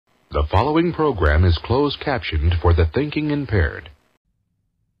The following program is closed captioned for the thinking impaired.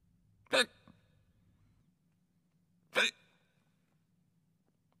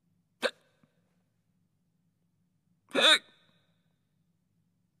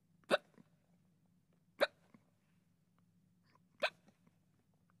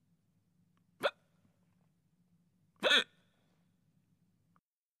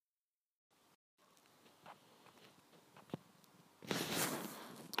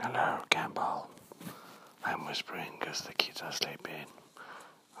 Hello, Campbell. I'm whispering because the kids are sleeping.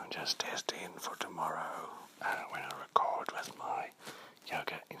 I'm just testing for tomorrow when I record with my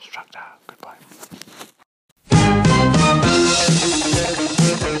yoga instructor. Goodbye.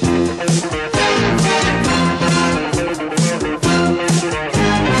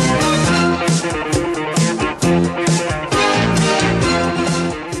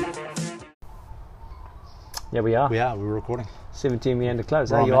 Yeah, we are. We're recording. 17 Meander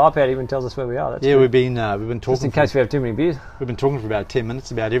Close. Right, Your iPad even tells us where we are. That's yeah, good. we've been talking. Just in case we have too many beers. We've been talking for about 10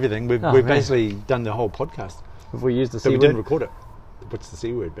 minutes about everything. We've Man. basically done the whole podcast. If we use the But C we word. didn't record it. What's the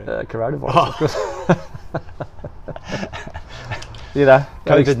C word, Ben? Coronavirus, of course. You know,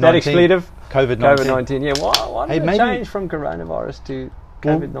 COVID-19. that expletive. COVID-19. COVID-19. Yeah, why did it maybe- change from coronavirus to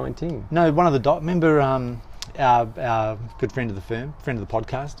COVID-19? No, one of the remember our good friend of the firm, friend of the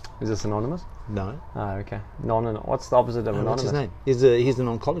podcast? Is this anonymous? No. Oh, okay. What's the opposite of anonymous? What's his name? He's an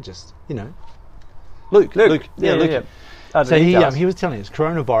oncologist, you know. Luke. Yeah, Luke. yeah. Oh, So he does. he was telling us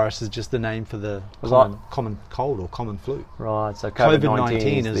coronavirus is just the name for the common cold or common flu. Right, so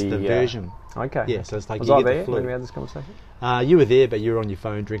COVID-19 is the version. Okay. Yeah, so it's like was you I get the there flu. when we had this conversation? You were there, but you were on your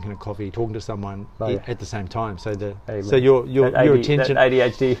phone drinking a coffee, talking to someone Oh, yeah. at the same time. So Hey, so man. your That AD attention, that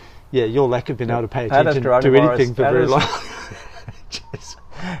ADHD. yeah, your lack of being able to pay How does attention to coronavirus- anything for how very does- long. Jeez.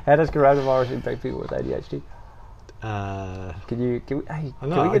 How does coronavirus impact people with ADHD? Uh, Can we I don't know,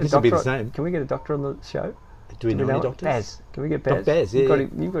 get I a guess it'd be the doctor? same. Can we get a doctor on the show? do we know any doctors? Baz. Can we get Doc Baz? Baz, yeah,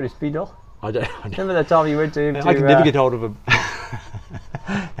 You've got his speed dial. I don't. Remember that time you went to him? I can never get hold of him.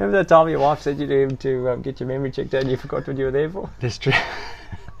 Remember that time your wife sent you to him to get your memory checked out and you forgot what you were there for? That's true.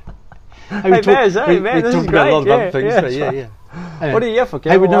 Hey, Baz, hey, man, we this talked is about a lot great. of other things, Yeah, but yeah, yeah. Anyway. What are you here for,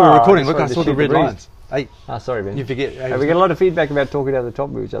 Kev? Hey, we know Oh, we're recording. I Look, I just saw wanted the to red shoot the lines. Hey, Ah, sorry, man. you forget. Hey, we get a lot of feedback about talking over the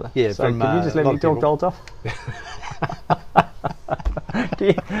top of each other. Yeah, so from, can you just let a lot me of talk the whole time?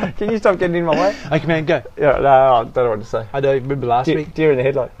 Can you stop getting in my way? Okay, man, go. Yeah, no, I don't know what to say. I don't remember last week. Deer in the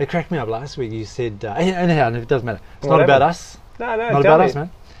headlight. It cracked me up last week. You said, anyhow, it doesn't matter. It's What not about happened? us. No, Not tell about me. us, man.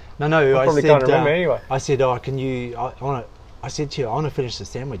 No, I probably said. can't remember anyway. I said, can you? I said to you, I want to finish the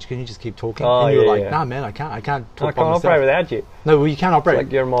sandwich. Can you just keep talking? Oh, and you were yeah, like, yeah. no, man, I can't. I can't I talk can't by myself. operate without you. No, well, you can't operate.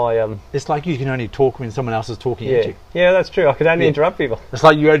 Like you're my It's like you can only talk when someone else is talking at yeah. you. Yeah, that's true. I can only Yeah. interrupt people. It's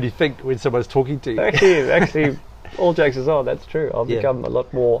like you only think when someone's talking to you. Actually, all jokes aside, that's true. I've Yeah. become a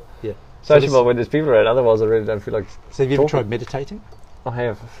lot more Yeah. So sociable when there's people around. Otherwise, I really don't feel like. So have you ever talking. tried meditating? I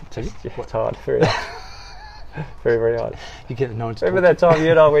have. Have you? Yeah, it's hard. Very hard. Very hard. You get no one to Remember talk that time you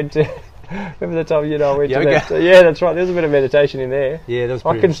and I went to? Remember that time you and I went Yoga? to that? Yeah, that's right. There's a bit of meditation in there. to? Yeah, that was I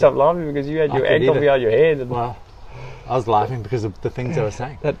pretty couldn't stop interesting. laughing because you had I your couldn't ankle either. behind your head. And Well, I was laughing because of the things they were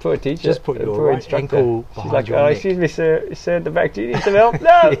saying. that poor teacher. Just put that your poor right instructor. ankle She's behind like, your oh, neck. excuse me, sir, at the back. Do you need some help?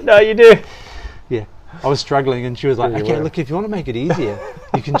 No, no, you do. Yeah. I was struggling and she was like, Yeah, you okay, were. look, if you want to make it easier,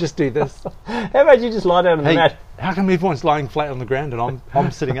 you can just do this. How about you just lie down on the Hey, mat? how come everyone's lying flat on the ground and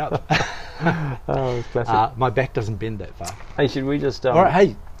I'm sitting up? Oh, it's classic. My back doesn't bend that far. Hey, should we just? All right,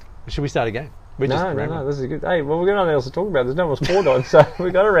 hey, should we start again? We're just No, rambling. this is good. Hey, well, we've got nothing else to talk about. There's no more sport on, so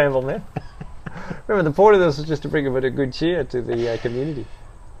we've got to ramble, man. Remember, the point of this is just to bring a bit of good cheer to the community.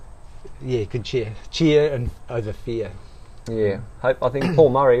 Yeah, good cheer and over fear. Yeah, I think Paul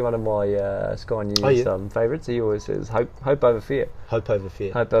Murray, one of my Sky News yeah. favourites, he always says hope over fear. Hope over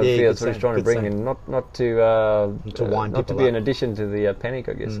fear. Hope over Yeah, fear. good That's what he's saying, trying to good bring saying. in, not to wind not to people be up. an addition to the panic,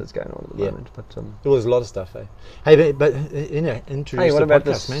 I guess, that's going on at the Yeah. moment. But Well, there's a lot of stuff, eh? Hey, but introduce Hey, what the about podcast,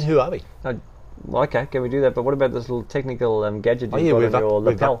 this- man. Who are we? well, okay, can we do that? But what about this little technical gadget Oh, you've yeah, got we've on your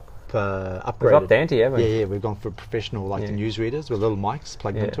lapel? upgraded. We've upped the ante, haven't we? Yeah, we've gone for professional, like the Yeah. newsreaders with little mics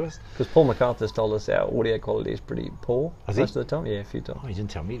plugged into us. Because Paul MacArthur's told us our audio quality is pretty poor Has he? most of the time. Yeah, a few times. Oh, he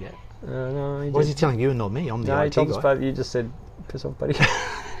didn't tell me that. No, he Why is he didn't. telling you and not me? I'm the No, he IT told us guy. both. You just said, piss off, buddy.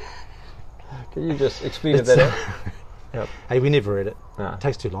 Can you just explain It's- that out? Yep. Hey, we never read it. No. It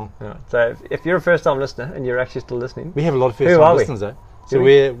takes too long. All right. So if you're a first-time listener and you're actually still listening, We have a lot of Who first-time are we? listeners, though. So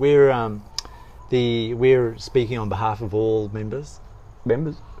Do we're speaking on behalf of all members,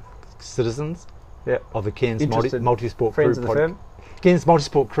 members, citizens yeah, of the Cairns Interested Multisport friends Crew of the firm, Cairns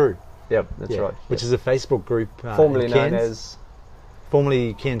Multisport Crew, yep, that's right. which Yes. is a Facebook group formerly in known Cairns. as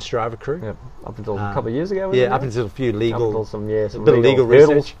formerly Ken Strava crew. Yep. Up until a couple of years ago. Yeah, up until a few legal, up until some bit of legal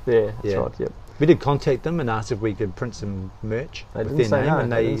research. Yeah, that's right. Yep. We did contact them and asked if we could print some merch They with didn't their say name, no.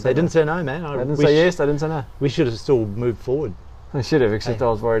 and They they didn't say no, man. They didn't say yes. They didn't say no. We should have still moved forward. I should have, except I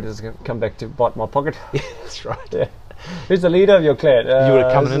was worried it was going to come back to bite my pocket. Yeah, that's right. Yeah. Who's the leader of your clan? You would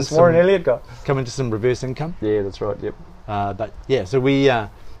have come in this Warren Elliott guy. come into some reverse income. Yeah, that's right. Yep. But yeah, so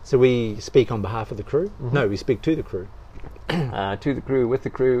we speak on behalf of the crew. Mm-hmm. No, we speak to the crew. To the crew, with the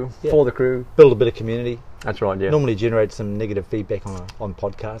crew, Yeah. for the crew. Build a bit of community. That's right. Yeah. Normally generate some negative feedback on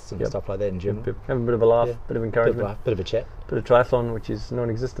podcasts and Yep. stuff like that in general. Have a bit of a laugh, Yeah. bit of Bit encouragement, of, bit of a chat. bit of triathlon, which is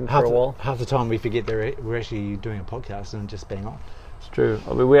non-existent for a while. Half the time we forget we're actually doing a podcast and just bang on. It's true.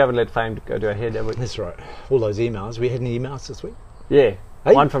 I mean, we haven't let fame go to our head, have we? That's right. All those emails. We had any emails this week? Yeah.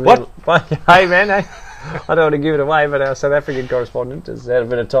 Hey, One from what? Hey man, hey. I don't want to give it away, but our South African correspondent has had a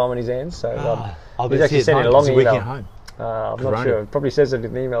bit of time on his hands, so I'll he's be actually at sending home. a long It's a weekend email. home. I'm Corona. not sure. It probably says it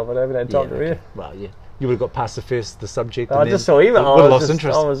in the email, but I haven't had time to read it. Well, yeah. You would have got past the subject. I and just then saw email. would have I lost was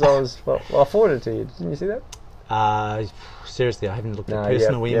interest. I forwarded it to you. Didn't you see that? Seriously, I haven't looked No, at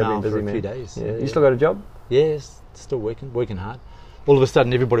personal you have email been for a busy, few man. days. Yeah. You still got a job? Yes, still working hard. All of a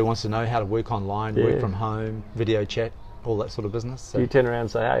sudden, everybody wants to know how to work online, Yeah. work from home, video chat, all that sort of business. So, You turn around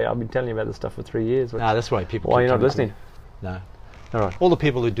and say, hey, I've been telling you about this stuff for 3 years. that's why people. Why are keep you not coming to me. listening? No. All right. All the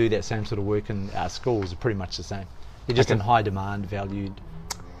people who do that same sort of work in our schools are pretty much the same. They're just Okay. in high demand, valued,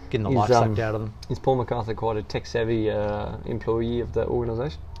 getting the Is, life sucked out of them. Is Paul MacArthur quite a tech-savvy employee of the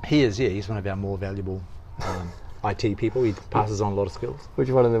organisation? He is, yeah. He's one of our more valuable IT people. He passes on a lot of skills. Which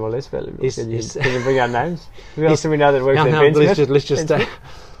one of them are less valuable? He's- Can he's- you bring out names? Who else do we know that works No, there? no, Ben let's Smith? just Ben say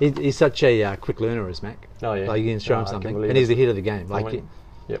Smith? he's such a quick learner, as Mac. Oh, yeah. Like you can show No, him I can something, believe and it. he's ahead of the game. Like went-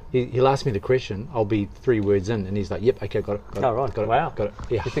 Yep. he'll ask me the question. I'll be 3 words in, and he's like, "Yep, okay, got it." Oh, right. got it. Wow. Got it.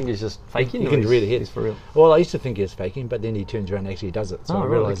 Yeah. You think he's just faking? He or can he's- read ahead. He's for real. Well, I used to think he was faking, but then he turns around and actually does it. So Oh, I right,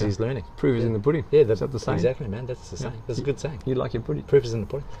 realise okay. he's learning. Proof is in the pudding. Yeah, Is that the saying? Exactly, man. That's the saying. That's a good saying. You like your pudding? Proof is in the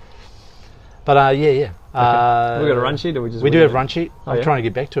pudding. But yeah. We got a run sheet, or we just? We do have run sheet. Oh, I'm yeah? trying to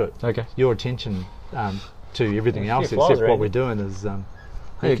get back to it. Okay. Your attention to everything There's a else few flies except what around we're you. doing is.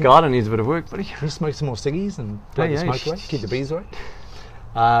 Hey, your garden needs a bit of work, buddy. Can you smoke some more ciggies and blow Hey, the hey. smoke away? Keep the bees away.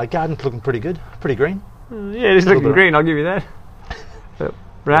 Garden's looking pretty good. Pretty green. Yeah, it's looking bit- green. I'll give you that. But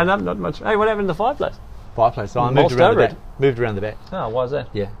round up, not much. Hey, what happened to the fireplace? Fireplace. So I moved Mulched around the over back. Moved around the back. Oh, why is that?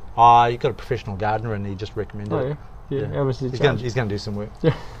 Yeah. You got a professional gardener and he just recommended Oh it. yeah. Yeah. How much did he He's charge? going to do some work.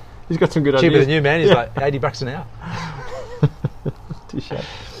 He's got some good Cheaper ideas. than you, man. He's Yeah. like $80 an hour. Touche.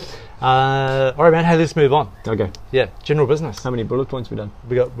 All right, man. Hey, let's move on. Okay. Yeah, general business. How many bullet points we done?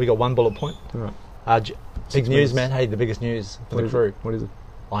 We got one bullet point. All right. Big 6 news, minutes. man. Hey, the biggest news for What the is crew. it? What is it?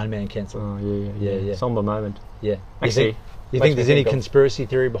 Ironman cancelled. Oh yeah. Yeah. Somber moment. Yeah. Actually, You makes think me there's any think of- conspiracy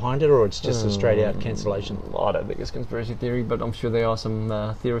theory behind it, or it's just a straight out cancellation? I don't think it's conspiracy theory, but I'm sure there are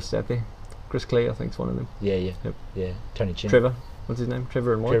some theorists out there. Chris Clear, I think, is one of them. Yeah. Yep. Yeah. Tony Chen. Trevor, what's his name?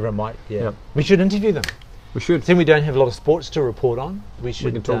 Trevor and Mike. Trevor and Mike. Yeah. Yep. We should interview them. We should. Since we don't have a lot of sports to report on, we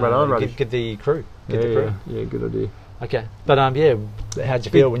should can talk about other rubbish. get the crew. Yeah, Get the crew. yeah, good idea. Okay. But yeah, how'd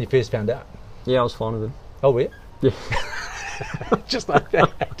you feel when you first found out? Yeah, I was fine with it. Oh, yeah. Yeah. Just like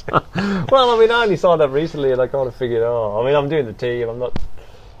that. Well, I mean, I only signed up recently, and I kind of figured, I'm doing the team.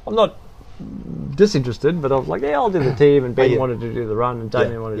 I'm not disinterested, but I was like, yeah, I'll do the team. And Ben yeah. wanted to do the run, and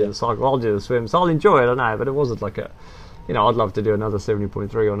Damien Yeah, wanted to yeah. do the cycle. I'll do the swim, so I'll enjoy it. I know, but it wasn't like I'd love to do another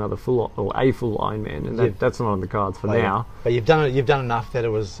 70.3 or another full Ironman, and Yeah. that's not on the cards for Oh, yeah. now. But you've done enough that it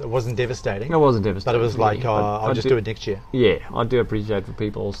wasn't devastating. It wasn't But devastating. it was like, I'll just do it next year. Yeah, I do appreciate for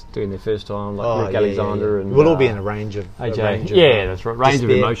people doing their first time, like Oh, Rick yeah, Alexander yeah. and We'll all be in a range of AJ. of, Yeah, that's right. Range of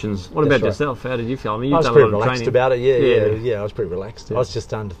despair. emotions. What That's about right. yourself? How did you feel? I mean, I you've was done a pretty lot of relaxed training. about it. Yeah. Yeah. I was pretty relaxed. Yeah. I was just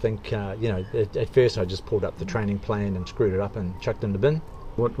starting to think, at first I just pulled up the training plan and screwed it up and chucked it in the bin.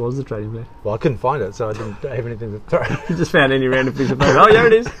 What was the training plan? Well, I couldn't find it, so I didn't have anything to throw. You just found any random piece of paper. Oh, here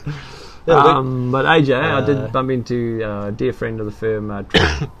it is. Yeah, But AJ, I did bump into a dear friend of the firm,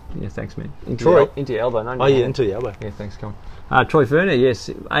 Troy. Yeah, thanks, man. Troy? Into your elbow, no? Oh, yeah, into the elbow. Yeah, thanks, come on. Troy Ferner, yes.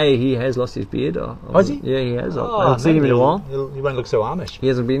 He has lost his beard. Has he? Yeah, he has. I Oh, haven't seen him in a while. He won't look so Amish. He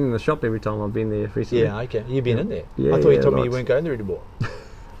hasn't been in the shop every time I've been there recently. Yeah, okay. You've been in there. Yeah, I thought you yeah, told me you lots. weren't going there anymore.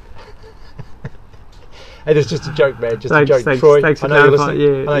 Hey, that's just a joke, man. Just Thanks, a joke. thanks, Troy, thanks I for know you're clarifying.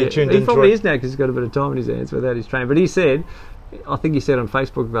 listening. Yeah, I know you tuned he in, probably Troy. is now because he's got a bit of time on his hands without his training. But he said, I think he said on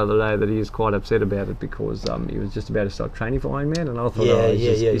Facebook the other day that he was quite upset about it because he was just about to start training for Ironman, and I thought,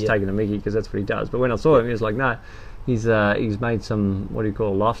 he's taking a mickey because that's what he does. But when I saw him, he was like, no, he's made some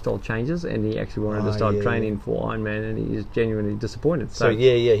lifestyle changes, and he actually wanted to start training for Ironman, and he is genuinely disappointed. So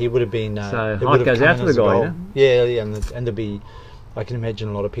yeah, he would have been. So it heart would have goes come out in to the as a guy, goal. you know? Yeah, and there'd be I can imagine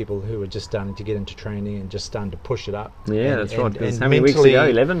a lot of people who are just starting to get into training and just starting to push it up. Yeah, and, that's right. And How many weeks ago?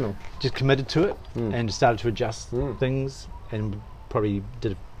 11? Or? Just committed to it and started to adjust things, and probably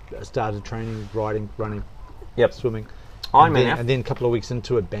started training, riding, running, swimming. And then a couple of weeks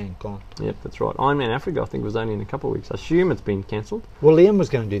into it, bang, gone. Yep, that's right. Ironman Africa, I think, was only in a couple of weeks. I assume it's been cancelled. Well, Liam was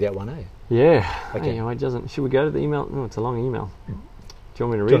going to do that one, eh? Yeah. Okay. Anyway, it doesn't. Should we go to the email? No, it's a long email. Do you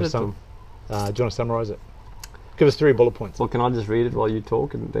want me to read it? Do you want to summarise it? Give us 3 bullet points. Well, can I just read it while you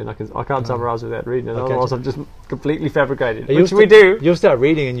talk, and then I can't summarise without reading it. Okay. Otherwise, I've just completely fabricated. Hey, Which we do. You'll start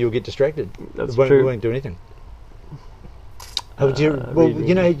reading and you'll get distracted. That's true. true. We won't do anything.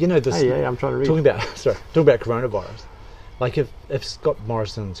 You know this. Yeah, I'm trying to read. Talking about coronavirus. Like if Scott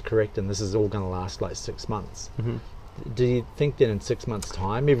Morrison's correct and this is all going to last like 6 months, do you think that in 6 months'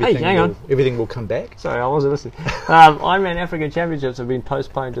 time everything will come back? Sorry, I wasn't listening. Ironman African Championships have been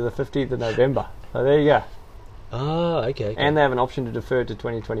postponed to the 15th of November. So there you go. Oh, okay. And they have an option to defer to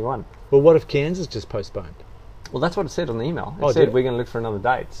 2021. Well, what if Cairns is just postponed? Well, that's what it said on the email. It said we're going to look for another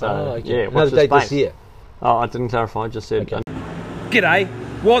date. So okay. yeah, another date this year. Oh, I didn't clarify. I just said. Okay. G'day,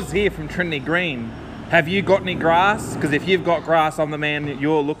 Woz here from Trinity Green. Have you got any grass? Because if you've got grass, I'm the man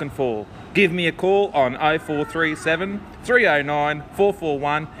you're looking for. Give me a call on 0437 309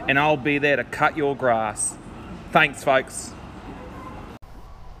 441 and I'll be there to cut your grass. Thanks, folks.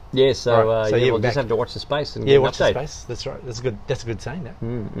 Yeah, so we'll just have to watch the space and watch get an update. the space. That's right. That's a good saying. That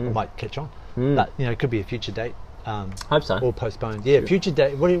I might catch on. But it could be a future date. Hope so. Or postponed. Yeah, future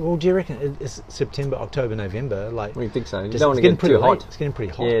date. What do you reckon? It's September, October, November. Like, What do you think so? You it's don't want to getting get pretty too hot. It's getting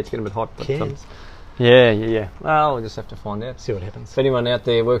pretty hot. Yeah, it's getting a bit hot. But, Cairns. yeah. Well, we'll just have to find out. See what happens. If anyone out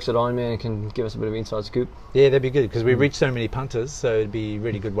there works at Ironman can give us a bit of inside scoop. Yeah, that'd be good because we reach so many punters, so it'd be a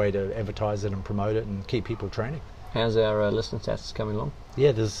really good way to advertise it and promote it and keep people training. How's our listening stats coming along?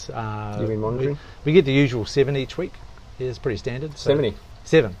 Yeah, there's. You've been monitoring? We get the usual 7 each week. Yeah, it's pretty standard. So 70?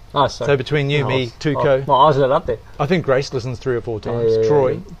 7. Oh, sorry. So between you, me, Tuco. My eyes lit up there. I think Grace listens 3 or 4 times. Yeah,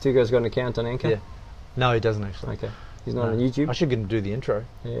 Troy. Tuco's got an account on Anchor? Yeah. No, he doesn't actually. Okay. He's not on YouTube? I should get him to do the intro.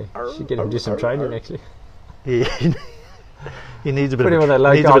 Yeah. Should get him to do some training, actually. Yeah. He needs a bit Put him of on that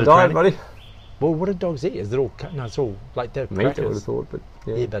low-carb diet, buddy. Well, what do dogs eat? Is it all... No, it's all like that. Meat, I would have thought, but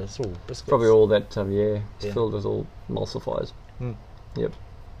yeah. Yeah, but it's all biscuits. Probably all that, it's filled with all emulsifiers. Yep.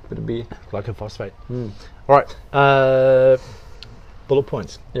 Bit of beer. Glycophosphate. All right. Bullet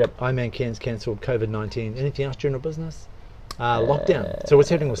points. Yep. Ironman Cairns cancelled, COVID-19. Anything else general business? Lockdown. So what's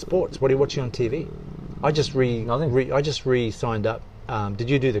happening with sports? What are you watching on TV? I just re-signed up. Did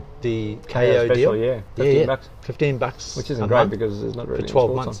you do the KO special, deal? Yeah. $15. $15. Which isn't a great month because there's not really for 12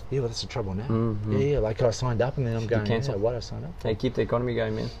 any sports months. on. Yeah, well, that's the trouble now. Yeah, like I signed up and then I'm going, cancel. what I signed up for? Hey, keep the economy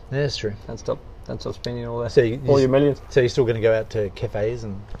going, man. Yeah, that's true. Don't stop spending all that. So all your millions. So you're still going to go out to cafes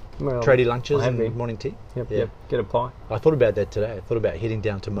and tradie lunches and morning tea? Yep. Get a pie. I thought about that today. I thought about heading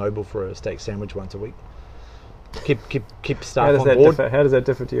down to Mobile for a steak sandwich once a week. Keep staff on board. How does that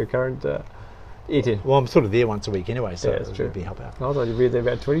differ to your current eating? Well, I'm sort of there once a week anyway, so that's true. It'd be help out. I thought you'd be there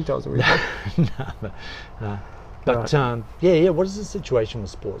about 20 times a week. No. But what is the situation with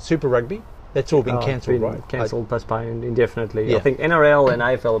sports? Super Rugby, that's all been cancelled, right? Cancelled, postponed indefinitely. Yeah. I think NRL and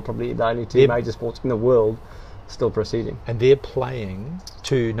AFL are probably the only two major sports in the world still proceeding. And they're playing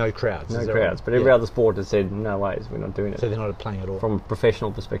to no crowds. No crowds, but every other sport has said, no ways, we're not doing it. So they're not playing at all. From a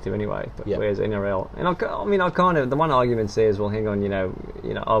professional perspective anyway, but whereas NRL, and I kind of, the one argument says, well, hang on,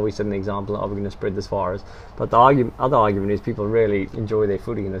 are we setting the example, are we going to spread this virus? But the other argument is people really enjoy their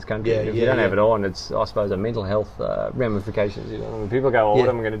footy in this country. If you don't have it on, it's, I suppose, a mental health ramifications. When people go, what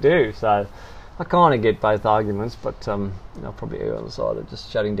am I going to do? So I kind of get both arguments, but I'll probably err on the side of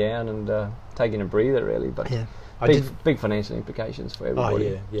just shutting down and taking a breather, really. But big financial implications for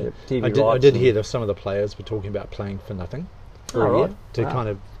everybody. TV I did hear that some of the players were talking about playing for nothing for a year to kind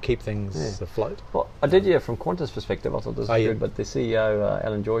of keep things afloat. Well, I did hear from Qantas' perspective, I thought this was good, but the CEO,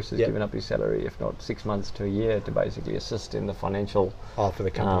 Alan Joyce, has given up his salary, if not 6 months to a year, to basically assist in the financial for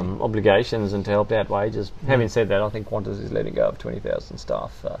the company. obligations and to help out wages. Having said that, I think Qantas is letting go of 20,000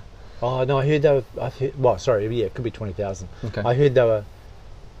 staff. Oh no, I heard they were. It could be 20,000. Okay. I heard they were.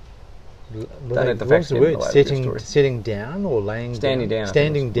 What was the word? Setting down or laying standing down?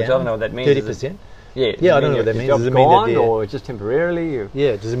 Standing down. Which I don't know what that means. 30%. Yeah, I don't know what that means. Does it mean gone or just temporarily?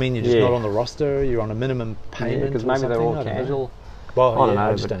 Yeah, does it mean you're just not on the roster? You're on a minimum payment? Because maybe they're all casual. Well, I don't know.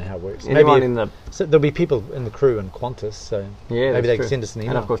 I just don't know how it works. So there'll be people in the crew in Qantas, so maybe they can send us an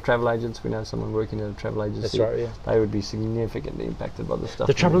email. And of course, travel agents. We know someone working in a travel agency. That's right. Yeah, they would be significantly impacted by this stuff.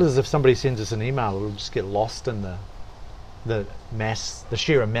 The trouble is, if somebody sends us an email, it'll just get lost in the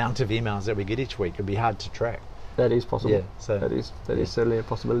sheer amount of emails that we get each week. It'd be hard to track. That is possible. Yeah, so that is certainly a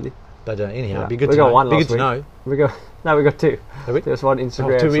possibility. But anyhow, Yeah. it'd be good We to got know. one Be last good to week. know. We got two. Have we? There's one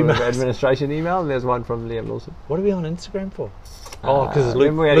Instagram two sort of emails. administration email, and there's one from Liam Lawson. What are we on Instagram for? Oh, because it's Luke.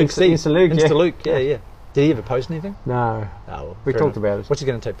 remember we had Luke C. Insta Luke, yeah. Insta Luke. Yeah, yeah. Did he ever post anything? No, Oh, well, we fair talked enough. about it. What's he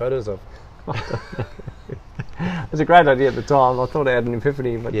going to take photos of? It was a great idea at the time. I thought I had an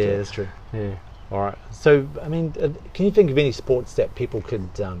epiphany, but Yeah, that's true. yeah, All right. So, I mean, can you think of any sports that people could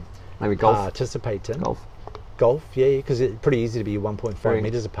maybe golf. participate in? Golf. Golf, yeah, because it's pretty easy to be 1.5 Very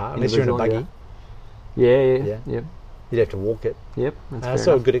metres apart, unless you're in a individual, buggy. Yeah. Yeah. Yep. You'd have to walk it. Yep. That's fair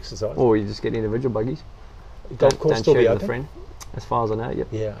So a enough. good exercise. Or you just get individual buggies. Golf course Don't still share be with open? a friend. As far as I know, yep.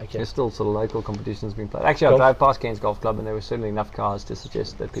 Yeah, okay. There's still sort of local competitions being played. Actually, I Golf? drove past Cairns Golf Club, and there were certainly enough cars to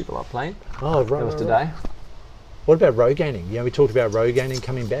suggest that people are playing. Oh, right. That was right, today. right. What about road gaining? You know, we talked about road gaining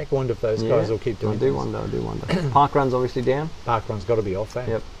coming back. I wonder if those guys will keep doing I do wonder. Park run's obviously down. Park run's got to be off, eh?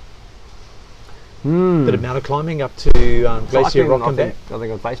 Yep. Hmm. Bit of mountain climbing up to Glacier Cycling, Rock I and back.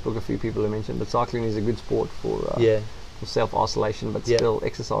 think on Facebook a few people have mentioned that cycling is a good sport for Yeah, self-isolation, but Yeah. still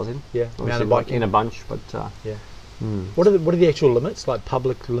exercising. yeah. Obviously Mountain not biking. in a bunch, but Yeah. hmm. What are the actual limits, like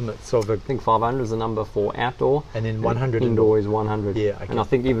public limits of a, I think 500 is the number for outdoor, and then 100 indoor is 100. Yeah, okay. And I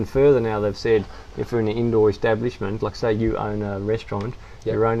think even further now they've said if you're in an indoor establishment, like say you own a restaurant,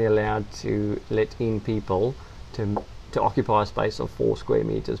 Yep. you're only allowed to let in people to occupy a space of 4 square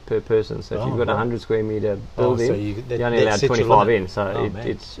meters per person. So if Oh, you've got a right. 100 square meter Oh, building, so you're only that allowed sets your 25 limit. in. So Oh, man.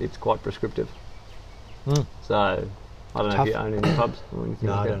 it's quite prescriptive. Mm. So I don't know Tough. if you own any pubs or anything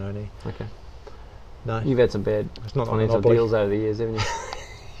No, like I that. don't know any. Okay. No. You've had some bad It's not on financial Monopoly. deals over the years, haven't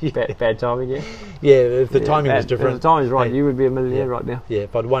you? Bad timing, yeah. Yeah, if the Yeah, timing was If different. the timing's right, Hey, you would be a millionaire yeah. right now. Yeah,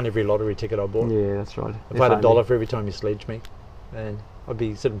 if I'd won every lottery ticket I bought, Yeah, that's right. if I had $1 for every time you sledged me, and I'd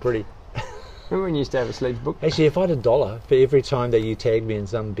be sitting pretty. Remember when you used to have a sledge book? Actually, if I had $1 for every time that you tagged me in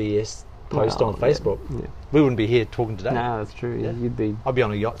some BS post Well, on Facebook, Yeah. we wouldn't be here talking today. No, that's true. Yeah. Yeah. You'd be. I'd be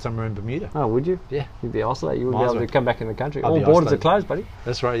on a yacht somewhere in Bermuda. Oh, would you? Yeah, You'd be isolated. You wouldn't Might be as able well. to come back in the country. I'd All be borders isolated. are closed, buddy.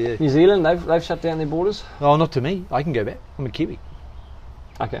 that's right. Yeah. New Zealand, they've shut down their borders. Oh, not to me. I can go back. I'm a Kiwi.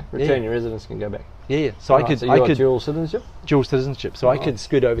 Okay, return your residents can go back. Yeah, yeah. So Right, I could, So you I got could dual citizenship. dual citizenship. So I could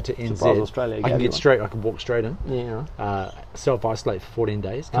scoot over to NZ. Surprised Australia I gave can you get one. straight. I can walk straight in. Yeah. Right. Self-isolate for 14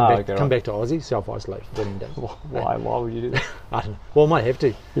 days. Oh, Come back. okay, come right. back to Aussie. Self-isolate for 14 days. Why? Why would you do that? I don't know. Well, I might have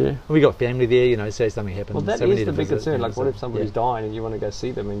to. Yeah. We got family there. You know, say something happens. Well, that so we is need the to big visit, concern. you know, Like, what so- if somebody's yeah. dying and you want to go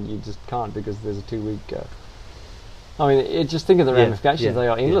see them and you just can't because there's a 2 week. I mean, just think of the Yeah, ramifications. yeah, They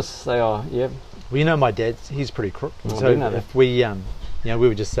are yeah. endless. They are. Yeah. Well, you know, my dad, he's pretty crook. Oh, I So do know that. if we, you know, we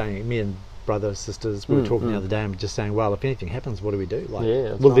were just saying, me and brother, sisters, we were talking the other day and just saying, well, if anything happens, what do we do? Like, Yeah,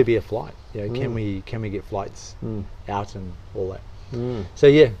 that's will there right. be a flight? You know, can we get flights out and all that? Mm. So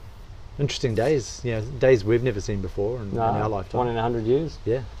yeah, interesting days. You know, days we've never seen before in No, our lifetime. 1 in 100 years.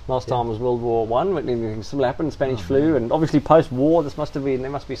 Yeah. Last Yeah. time was World War One. When anything still happened, Spanish flu, and obviously post-war, there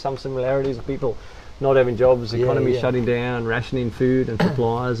must be some similarities of people not having jobs, Yeah, economy yeah. shutting down, rationing food and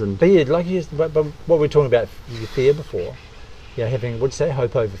supplies, and But yeah, like but what we were talking about your fear before. Yeah, having what'd you say,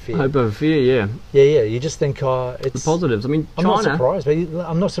 hope over fear. hope over fear. Yeah, Yeah. You just think, the it's positives. I mean, I'm not China. surprised, but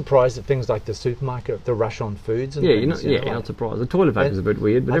I'm not surprised at things like the supermarket, the rush on foods and Yeah, things. you're not surprised. The toilet paper's a bit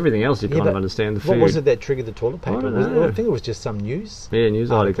weird, but everything else you Yeah, kind of but understand. The food. What was it that triggered the toilet paper? don't Was know. I think it was just some news. Yeah,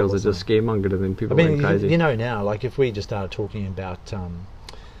 news article articles or are just scaremongered, and then I people mean, went crazy. you know now, like if we just started talking about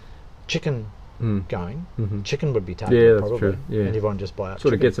chicken going, chicken would be taken Yeah, that's probably, true, yeah. and everyone just buy up.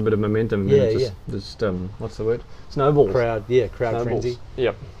 sort of chicken. gets a bit of momentum. Yeah, and it just what's the word? Snowballs. crowd Snowballs. frenzy.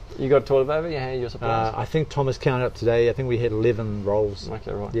 Yep. You got toilet paper? Yeah, you're surprised. I think Thomas counted up today. I think we had 11 rolls.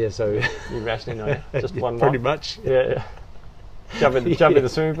 Okay, right. Yeah, so You're rationing, are you? Just one pretty lot? much. Yeah. Jump in the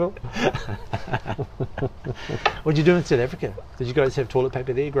swimming pool. What did you do in South Africa? Did you guys have toilet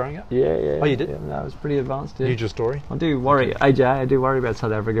paper there growing up? Yeah. Oh, you did? Yeah, no, it was pretty advanced. Yeah. Usual story. I do worry, AJ. I do worry about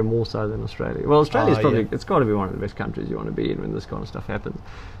South Africa more so than Australia. Well, Australia's Oh, probably yeah. it's got to be one of the best countries you want to be in when this kind of stuff happens.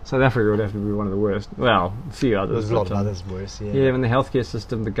 South Africa would have to be one of the worst. Well, a few others. There's a lot but, of others worse. Yeah. Yeah, when the healthcare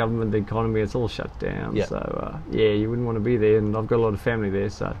system, the government, the economy, it's all shut down. Yeah. So yeah, you wouldn't want to be there. And I've got a lot of family there,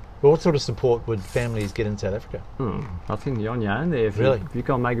 so. Well, what sort of support would families get in South Africa? I think you're on your own there. If Really? you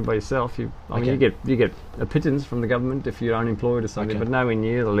can't make it by yourself, I mean, Okay. you get a pittance from the government if you're unemployed or something, Okay. but nowhere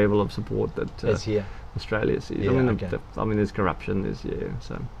near the level of support that As here. Australia sees. Yeah, I mean, okay. I mean, there's corruption. There's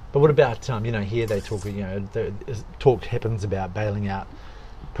so. But what about you know, here they talk, you know, talk happens about bailing out,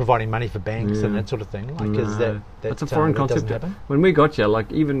 providing money for banks and that sort of thing. Like, is that that's a foreign that concept. doesn't happen? When we got you,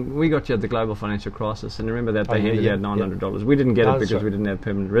 we got you at the global financial crisis, and remember that they yeah, handed yeah, out $900. We didn't get No, it that's because right. we didn't have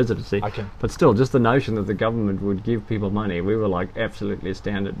permanent residency. Okay. But still, just the notion that the government would give people money, we were like absolutely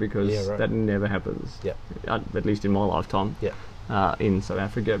astounded because Yeah, right. that never happens. Yeah. At least in my lifetime. Yeah. in South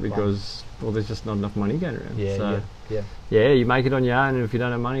Africa because well, there's just not enough money going around. Yeah. You make it on your own, and if you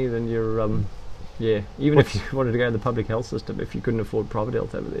don't have money, then you're even if you wanted to go to the public health system, if you couldn't afford private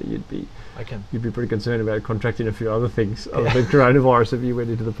health over there, you'd be pretty concerned about contracting a few other things other than coronavirus if you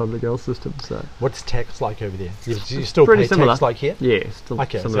went into the public health system. So what's tax like over there? You still pretty pay similar. Tax like here? Yeah, still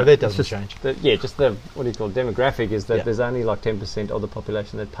okay. Similar. So that doesn't change. Just the what do you call it, demographic is that there's only like 10% of the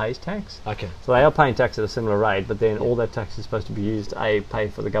population that pays tax. Okay. So they are paying tax at a similar rate, but then all that tax is supposed to be used pay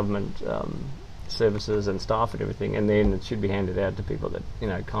for the government services and staff and everything, and then it should be handed out to people that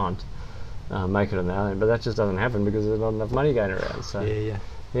can't make it on their own. But that just doesn't happen because there's not enough money going around. So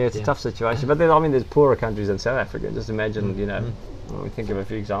it's a tough situation. But then there's poorer countries than South Africa. Just imagine, we think of a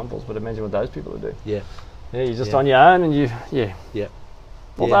few examples, but imagine what those people would do. Yeah, you're just on your own, and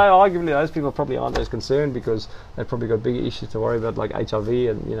Although arguably those people probably aren't as concerned because they've probably got bigger issues to worry about, like HIV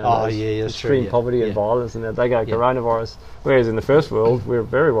and extreme poverty and violence, and that they go coronavirus. Whereas in the first world, we're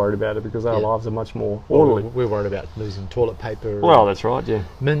very worried about it because our lives are much more orderly. We're worried about losing toilet paper. Well, that's right. Yeah,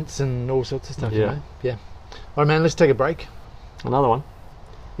 mints and all sorts of stuff. Yeah. All right, man. Let's take a break. Another one.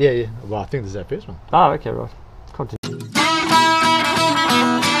 Yeah. Well, I think this is our first one. Oh, okay, right. Continue.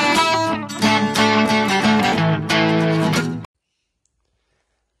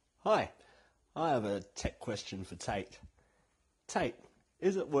 Hi, I have a tech question for Tate. Tate,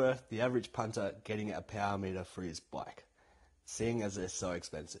 is it worth the average punter getting a power meter for his bike, seeing as they're so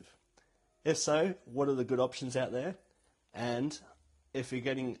expensive? If so, what are the good options out there? And if you're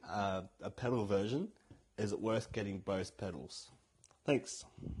getting a pedal version, is it worth getting both pedals? Thanks.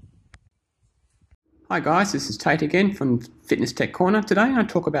 Hi guys, this is Tate again from Fitness Tech Corner. Today I'm going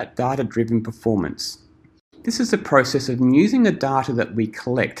to talk about data-driven performance. This is the process of using the data that we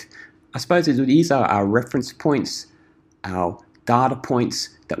collect. I suppose these are our reference points, our data points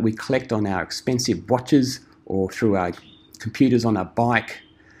that we collect on our expensive watches or through our computers on our bike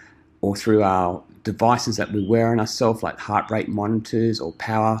or through our devices that we wear on ourselves like heart rate monitors or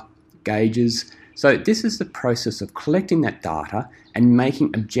power gauges. So this is the process of collecting that data and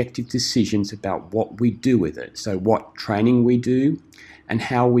making objective decisions about what we do with it. So what training we do and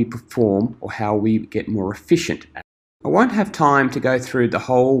how we perform or how we get more efficient. I won't have time to go through the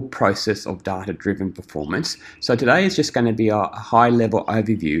whole process of data-driven performance, so today is just going to be a high-level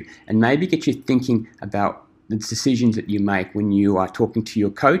overview and maybe get you thinking about the decisions that you make when you are talking to your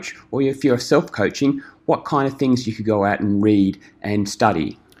coach, or if you're self-coaching, what kind of things you could go out and read and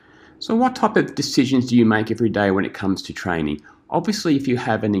study. So what type of decisions do you make every day when it comes to training? Obviously, if you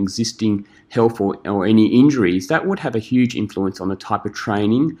have an existing health or any injuries, that would have a huge influence on the type of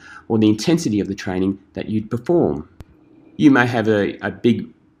training or the intensity of the training that you'd perform. You may have a big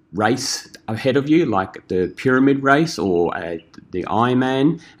race ahead of you, like the pyramid race or the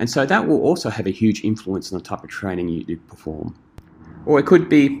Ironman, and so that will also have a huge influence on the type of training you do perform. Or it could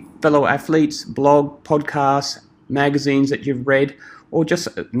be fellow athletes, blog, podcasts, magazines that you've read, or just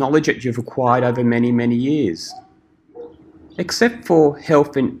knowledge that you've acquired over many, many years. Except for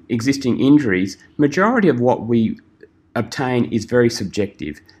health and existing injuries, majority of what we obtain is very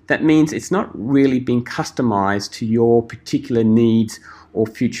subjective. That means it's not really being customized to your particular needs or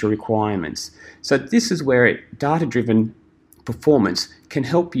future requirements. So this is where data-driven performance can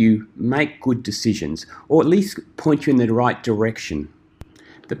help you make good decisions, or at least point you in the right direction.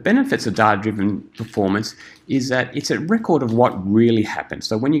 The benefits of data-driven performance is that it's a record of what really happened.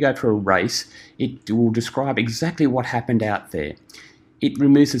 So when you go to a race, it will describe exactly what happened out there. It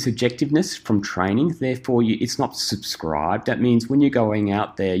removes the subjectiveness from training, therefore it's not subscribed. That means when you're going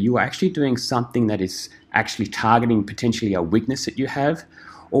out there, you are actually doing something that is actually targeting potentially a weakness that you have,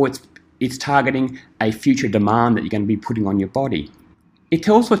 or it's targeting a future demand that you're going to be putting on your body. It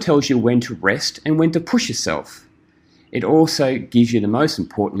also tells you when to rest and when to push yourself. It also gives you, the most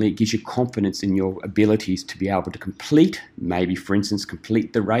importantly, it gives you confidence in your abilities to be able to complete, maybe for instance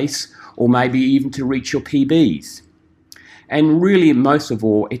complete the race, or maybe even to reach your PBs. And really, most of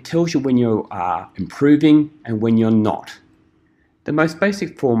all, it tells you when you are improving and when you're not. The most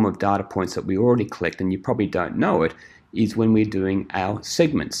basic form of data points that we already collect, and you probably don't know it, is when we're doing our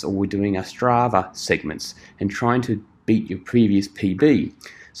segments, or we're doing our Strava segments and trying to beat your previous PB.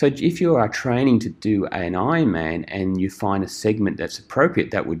 So if you are training to do an Ironman and you find a segment that's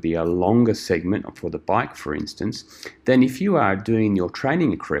appropriate, that would be a longer segment for the bike, for instance, then if you are doing your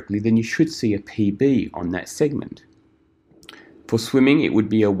training correctly, then you should see a PB on that segment. For swimming, it would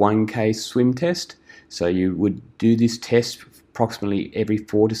be a 1K swim test. So you would do this test approximately every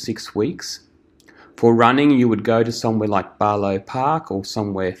 4 to 6 weeks. For running, you would go to somewhere like Barlow Park or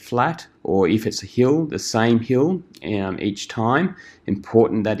somewhere flat, or if it's a hill, the same hill each time.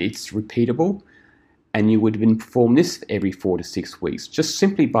 Important that it's repeatable. and you would have been perform this every 4 to 6 weeks, just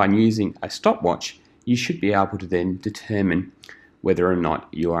simply by using a stopwatch, you should be able to then determine whether or not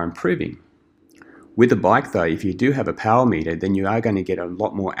you are improving. With a bike though, if you do have a power meter, then you are going to get a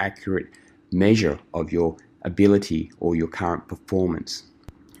lot more accurate measure of your ability or your current performance.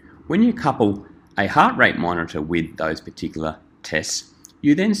 When you couple a heart rate monitor with those particular tests,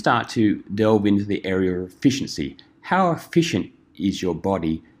 you then start to delve into the area of efficiency. How efficient is your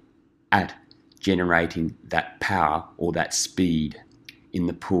body at generating that power or that speed in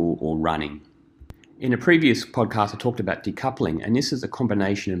the pool or running? In a previous podcast, I talked about decoupling, and this is a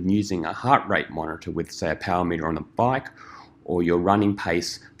combination of using a heart rate monitor with, say, a power meter on a bike or your running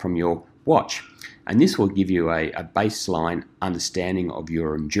pace from your watch. And this will give you a baseline understanding of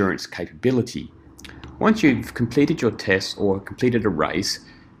your endurance capability. Once you've completed your test or completed a race,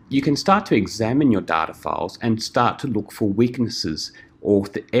 you can start to examine your data files and start to look for weaknesses or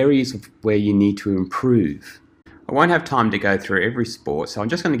the areas of where you need to improve. I won't have time to go through every sport, so I'm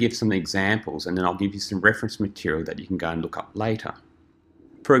just going to give some examples and then I'll give you some reference material that you can go and look up later.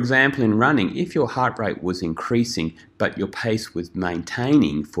 For example, in running, if your heart rate was increasing but your pace was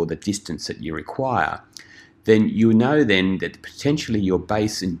maintaining for the distance that you require, then you know then that potentially your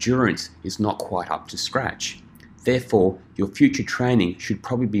base endurance is not quite up to scratch. Therefore, your future training should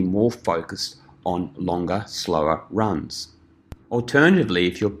probably be more focused on longer, slower runs. Alternatively,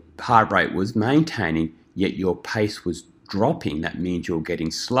 if your heart rate was maintaining yet your pace was dropping, that means you're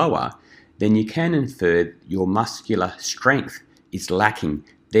getting slower, then you can infer your muscular strength is lacking.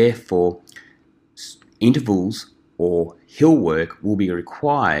 Therefore, intervals or hill work will be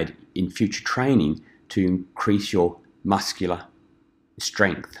required in future training to increase your muscular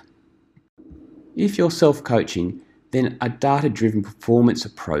strength. If you're self-coaching, then a data-driven performance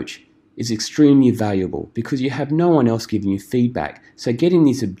approach is extremely valuable because you have no one else giving you feedback. So getting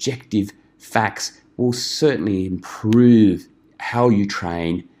these objective facts will certainly improve how you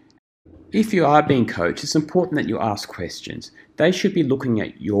train. If you are being coached, it's important that you ask questions. They should be looking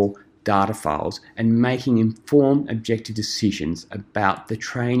at your data files and making informed, objective decisions about the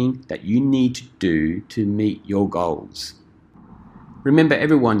training that you need to do to meet your goals. Remember,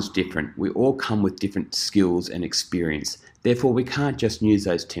 everyone's different. We all come with different skills and experience. Therefore, we can't just use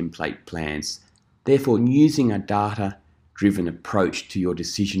those template plans. Therefore, using a data-driven approach to your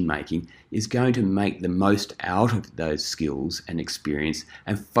decision making is going to make the most out of those skills and experience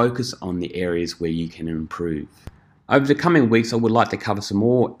and focus on the areas where you can improve. Over the coming weeks, I would like to cover some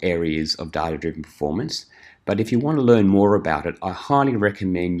more areas of data-driven performance, but if you want to learn more about it, I highly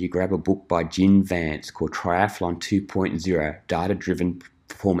recommend you grab a book by Jim Vance called Triathlon 2.0 Data-Driven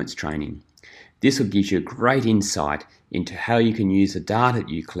Performance Training. This will give you a great insight into how you can use the data that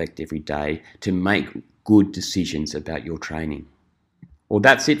you collect every day to make good decisions about your training. Well,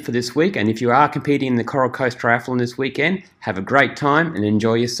 that's it for this week, and if you are competing in the Coral Coast Triathlon this weekend, have a great time and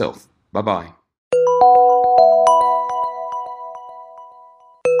enjoy yourself. Bye-bye.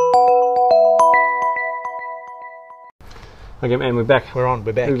 Okay, man, we're back. We're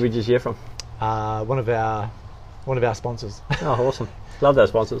back. Who did we just hear from? One of our sponsors. Oh, awesome. Love those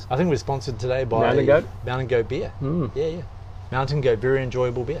sponsors. I think we're sponsored today by Mountain Goat? Mountain Goat beer. Yeah. Mountain Goat, very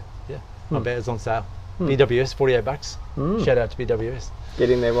enjoyable beer. Yeah, not bad. It's on sale. BWS, $48. Shout out to BWS. Get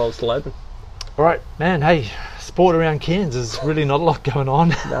in there while it's still open. All right, man. Hey, sport around Cairns is really not a lot going on.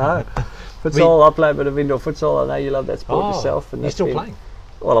 No. Futsal, I play a bit of indoor futsal. I know you love that sport yourself. And you're still playing?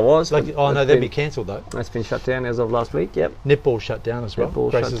 Well, I was. No, that'd be cancelled though. That's been shut down as of last week. Yep. Netball shut down as well.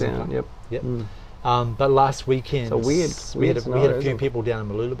 Netball shut down. Yep. But last weekend, we had a few people down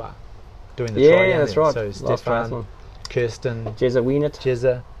in Mooloolaba doing the try. Yeah, that's right. So Stefan, Kirsten, Jezza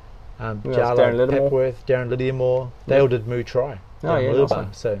Wienert, Jarla Pepworth, Darren Lydiamore, they all did Moo Try. Oh yeah,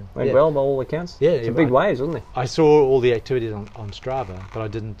 awesome. So went well by all accounts. Yeah, it's a big waves, wasn't it? I saw all the activities on Strava, but I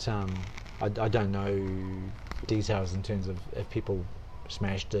didn't. I don't know details in terms of if people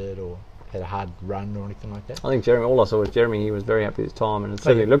smashed it or had a hard run or anything like that. I think Jeremy. All I saw was Jeremy. He was very happy with his time, and it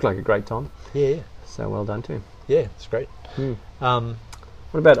certainly looked like a great time. Yeah. So well done to him. Yeah, it's great.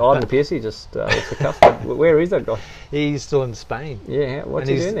 What about Ivan Piercy? Just off the cuff. Where is that guy? He's still in Spain. Yeah, what's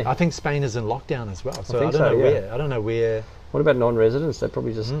he doing there? I think Spain is in lockdown as well. So I don't know where. What about non-residents? They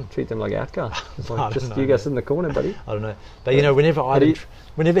probably just treat them like outcasts. You guys in the corner, buddy. I don't know. But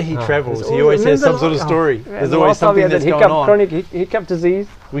whenever he travels, he always has some sort of story. There's always something that's going on. Chronic hiccup disease.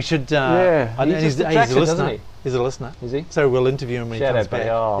 We should. He's a listener. He's a listener. Is he? So we'll interview him when he comes back.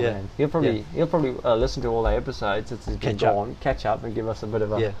 Oh man, he'll probably listen to all the episodes. It's catch up, and give us a bit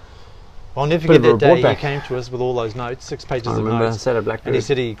of a. Yeah. I'll never forget that day he came to us with all those notes, 6 pages of notes. And he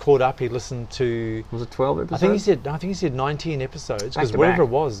said he caught up. He listened to. Was it 12 episodes? I think he said 19 episodes because whatever it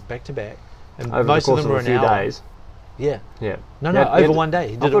was, back to back. And over most the course of them were a an few hour. days. Yeah. Yeah. No, Yeah, over yeah, one day.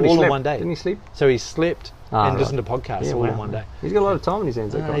 He I did it thought all in slept. one day. Didn't he sleep? So he slept and listened to podcasts Yeah, all in wow. one day. He's got a lot of time on his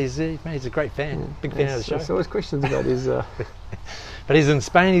hands. that guy. He's a great fan. Big fan of the show. There's always questions about his. But he's in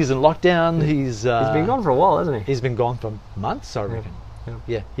Spain. He's in lockdown. He's been gone for a while, hasn't he? He's been gone for months, I reckon.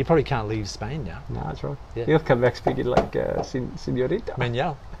 Yeah. He probably can't leave Spain now. No, that's right. Yeah. He'll come back speaking like Senorita.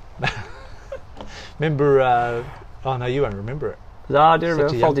 Manuel. Remember? Oh no, you won't remember it. I do remember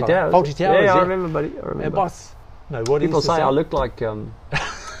Such a young Faulty fella. Towers. Faulty Towers, Yeah, I yeah. remember, buddy. I remember. Boss. No, what People he used to say I look like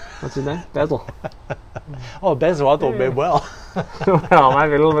what's his name? Basil. Oh, Basil. I thought Manuel. Well,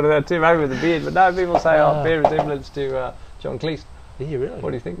 maybe a little bit of that too, maybe with the beard. But no, people say I bear resemblance to John Cleese. Yeah, really. What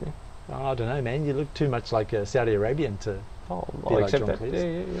do you think, man? Oh, I don't know, man. You look too much like a Saudi Arabian to. Oh, Be I'll like accept John that.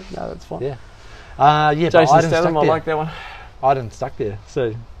 Cleese. Yeah. No, that's fine. Yeah. Yeah, but Jason I didn't Statham, stuck I there. like that one. I didn't stuck there,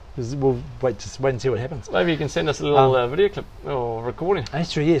 so we'll wait and see what happens. Maybe you can send us a little video clip or recording.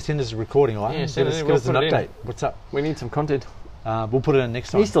 That's true. Yeah, send us a recording. All right. Yeah, send give it us in, an we'll put it update. What's up? We need some content. We'll put it in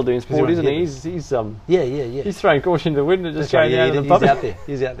next time. He's still doing 'Cause sport, he isn't won't he? hear this. Yeah. He's throwing caution to the wind and just That's right, going out of the he's pub. out there.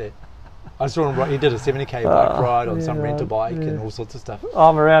 He's out there. I saw him. He did a 70k bike ride on some rental bike and all sorts of stuff.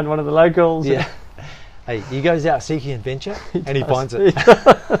 I'm around one of the locals. Yeah. Hey, he goes out seeking adventure and he finds it.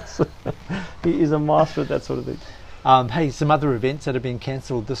 He is a master at that sort of thing. Hey, some other events that have been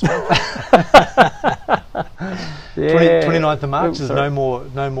cancelled this month. Yeah. 29th of March. There's sorry.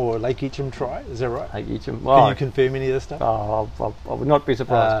 no more Lake Eacham Try. Is that right? Lake Eacham. Can Well, you confirm any of this stuff? I would not be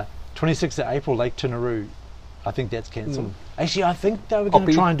surprised. 26th of April, Lake Tinaroo. I think that's cancelled. Actually, I think they were going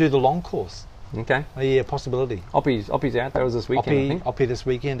to Oppie. try and do the long course. Okay. Yeah, possibility. Oppie's out. That was this weekend, I think. Oppie this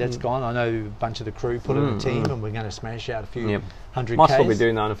weekend, that's gone. I know a bunch of the crew put in a team and we're going to smash out a few Yep. 100 Might Ks. still be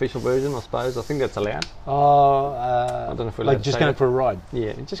doing the unofficial version, I suppose. I think that's allowed. I don't know if we're allowed like to just say going that. for a ride.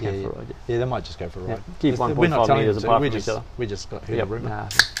 Yeah, just go Yeah, for it. Yeah, they might just go for a ride. Keep We're 1.5 not telling metres them to, apart we from just, each other. We just got heard Yep. a rumour.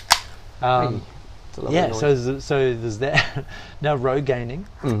 Nah. It's a lovely Yeah, noise. so there's that. Now road gaining.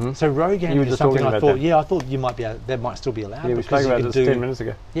 Mhm. So road You gaining were is just something talking I about thought. that. Yeah, I thought you might be. That might still be allowed. Yeah, we because spoke you about could this do. 10 minutes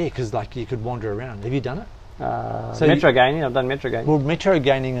ago. Yeah, because like you could wander around. Have you done it? So Metro gaining, I've done metro gaining. Well, metro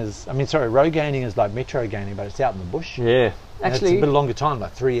gaining is. Road gaining is like metro gaining, but it's out in the bush. Yeah. And Actually, it's a bit longer time,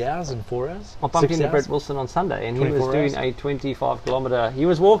 like 3 hours and 4 hours. I bumped 6 into hours. Brett Wilson on Sunday and he was 24 doing hours. a 25 kilometre. He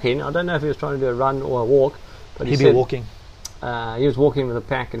was walking. I don't know if he was trying to do a run or a walk, but He'd he be said, walking. he was walking with a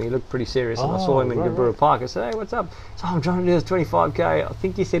pack and he looked pretty serious. And I saw him in right, Gabura right. Park. I said, hey, what's up? So I'm trying to do this 25k. I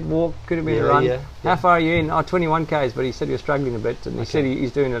think he said walk, could have been a Yeah, run. yeah, How far are you in? Oh, 21k's, but he said he was struggling a bit. And he said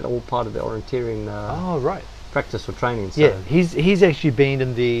he's doing it all part of the orienteering Oh right. practice or training. So. Yeah, he's actually been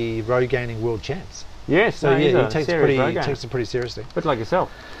in the road gaining world champs. Yes, So he's yeah, a he takes serious road gainer. it pretty seriously. Bit like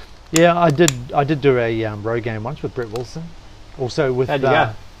yourself. Yeah, I did do a road game once with Brett Wilson. Also with How'd you go?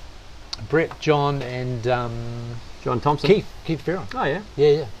 Brett, John, and John Thompson. Keith Ferron. Oh, yeah.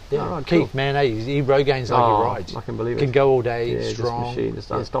 Yeah. Oh, right, Keith, cool. man, he road gains like he rides. I can believe it. Can go all day, Yeah, strong. just machine, just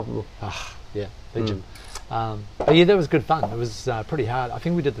yeah. unstoppable. Yeah, legend. But yeah, that was good fun. It was pretty hard. I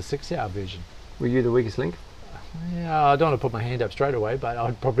think we did the 6 hour version. Were you the weakest link? Yeah, I don't want to put my hand up straight away, but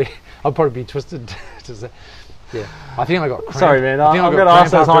I'd probably be twisted to say. Yeah, I think I got cramp. Sorry, man. I think I'm I going got to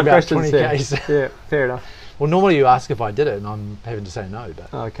ask cramp those after hard about questions 20 there. Ks. Yeah, fair enough. Well, normally you ask if I did it, and I'm having to say no.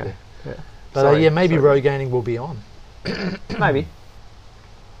 But Okay. Yeah. but Sorry, yeah, maybe sorry. road gaining will be on. Maybe.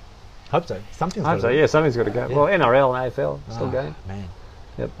 Hope so. Something's I hope so. gotta- Yeah, something's got to go. Yeah. Well, NRL and AFL still Ah, going. man.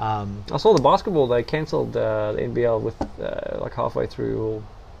 Yep. Um, I saw the basketball. They cancelled the NBL with like halfway through, or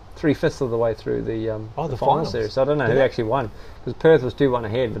 3/5 of the way through the the final finals. series. So I don't know Did who they? actually won because Perth was 2-1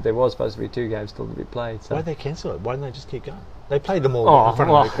 ahead, but there was supposed to be 2 games still to be played. So why did they cancel it? Why didn't they just keep going? They played them all Oh, in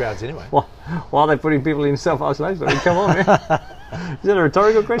front well. of no crowds anyway. why are they putting people in self-isolation? I mean, come on, man. Is that a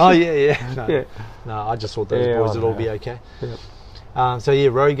rhetorical question? Oh yeah. No, Yeah. no, I just thought those Yeah, boys I would all know. be okay. Yep. So yeah,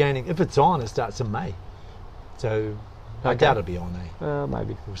 road gaining. If it's on, it starts in May. So I Okay. doubt it'll be on.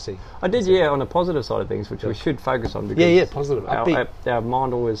 Maybe. We'll see. I did, on the positive side of things, which we should focus on because Yeah, positive. Upbeat. our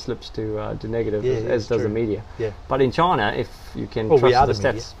mind always slips to negative, Yeah, as does true. the media. Yeah. But in China, if you can Well, we trust are the the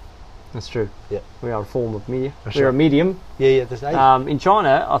stats, media. that's true. Yeah. We are a form of media. That's We're a right. medium. Yeah. There's 8. In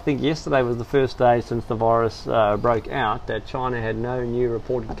China, I think yesterday was the first day since the virus broke out that China had no new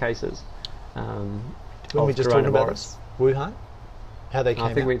reported cases. when of we just talking about coronavirus. Wuhan, how they came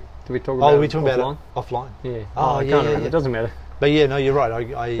I think out. we talk about. Oh, we talking offline? about it offline. Yeah. Oh, I yeah, can't yeah, remember. yeah. It doesn't matter. But yeah, no, you're right.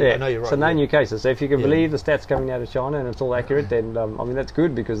 I know you're right. So no yeah. new cases. So if you can Yeah. believe the stats coming out of China and it's all accurate, then I mean that's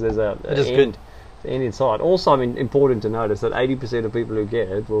good because there's a It is end in sight. Also, I mean, important to notice that 80% of people who get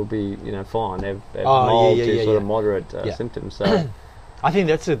it will be, fine. They have Oh, mild yeah, to yeah, sort of yeah. moderate Yeah. symptoms. So I think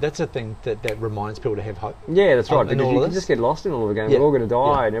that's a thing that reminds people to have hope. Yeah, that's right. in Because all you of can this. just get lost in all of it, going, Yeah. we're all going to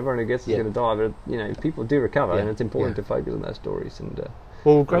die, Yeah. and everyone who gets is Yeah. going to die. But you know, people do recover, Yeah. and it's important Yeah. to focus on those stories. And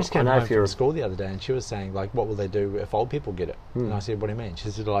Well, Grace I came know home if from you're- school the other day and she was saying, like, what will they do if old people get it? And I said, what do you mean? She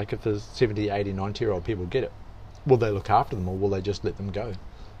said, like, if there's 70, 80, 90-year-old people get it, will they look after them or will they just let them go?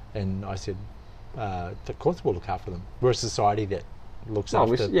 And I said, of course we'll look after them. We're a society that looks No,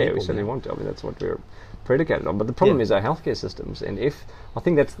 after people. we certainly now. want to. I mean, that's what we're predicated on. But the problem Yeah. is our healthcare systems. And if I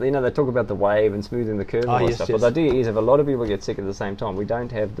think that's they talk about the wave and smoothing the curve and all that yes, stuff. yes. But the idea is, if a lot of people get sick at the same time, we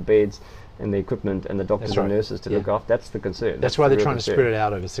don't have the beds and the equipment and the doctors That's and right. nurses to Yeah. look after. That's the concern. That's why the they're real trying to concern. spread it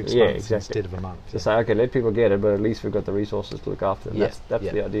out over 6 Yeah, months exactly. instead of a month. To say, okay, let people get it, but at least we've got the resources to look after them. Yeah, That's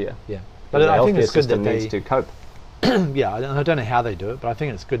yeah. the idea. Yeah. But But the I think healthcare it's good that system needs they... to cope. Yeah, I don't know how they do it, but I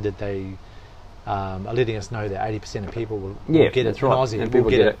think it's good that they are letting us know that 80% of people will Yeah, get that's it. right. In Aussie, And will people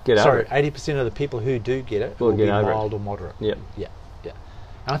get get it. it- get over Sorry, it. 80% of the people who do get it Will will get be over it. mild or moderate. Yeah. Yeah, yeah.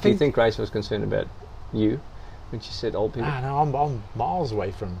 And I Do you think, think Grace was concerned about you when she said old people? no, I'm miles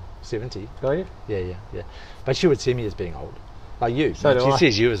away from 70. Are you? Yeah. But she would see me as being old, like you. So do she I.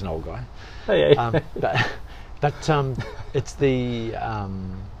 sees you as an old guy. Oh, yeah. But it's the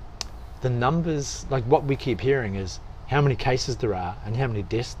numbers. Like what we keep hearing is how many cases there are and how many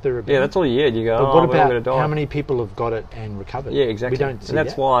deaths there have been. Yeah, that's all you hear. You go, But oh, what we're all about going to die. how many people have got it and recovered? Yeah, exactly. We don't see and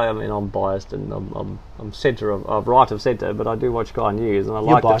that's that. why I'm biased and I'm centre of right of centre, but I do watch Sky News and I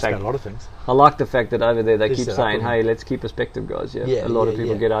You're like the biased fact about a lot of things. I like the fact that over there they This keep is saying, up, hey, let's keep perspective, guys. Yeah, Yeah, a lot of yeah,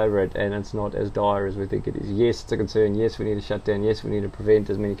 people yeah. get over it, and it's not as dire as we think it is. Yes, it's a concern. Yes, we need to shut down. Yes, we need to prevent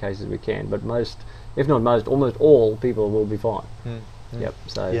as many cases as we can. But most, if not most, almost all people will be fine. Yep.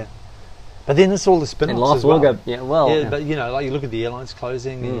 So Yeah. But then it's all the spin-offs and life as will well. go. Yeah. Well. Yeah, yeah. but like you look at the airlines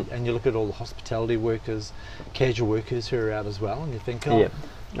closing and you look at all the hospitality workers, casual workers who are out as well, and you think, yeah.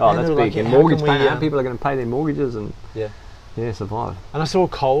 Oh, and that's they're big. like, and how mortgage can we, payment. People are going to pay their mortgages and yeah. survive. And I saw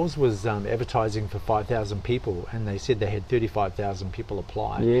Coles was advertising for 5,000 people, and they said they had 35,000 people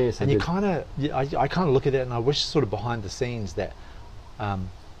apply. Yes, and they you did. kind of, I kind of look at that, and I wish sort of behind the scenes that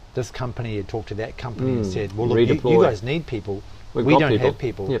this company had talked to that company and said, well, look, you Redeploy. guys need people. We've We got don't people. have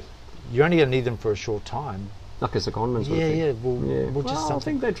people. Yep. You're only going to need them for a short time. Like a secondment sort Yeah, of thing. yeah. Well, Well, just I something.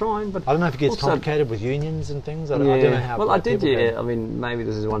 think they're trying, but I don't know if it gets also- complicated with unions and things. I don't know how. Well, I like, did. people Yeah. go- I mean, maybe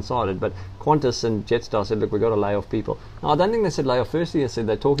this is one-sided, but Qantas and Jetstar said, "Look, we've got to lay off people." No, I don't think they said lay off. Firstly, they said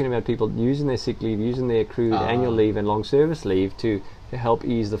they're talking about people using their sick leave, using their accrued annual leave and long service leave to help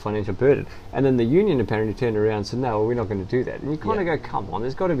ease the financial burden. And then the union apparently turned around and said, "No, well, we're not going to do that." And you kind of go, "Come on,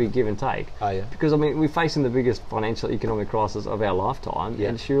 there's got to be give and take." Oh, yeah. Because I mean, we're facing the biggest financial economic crisis of our lifetime, Yeah.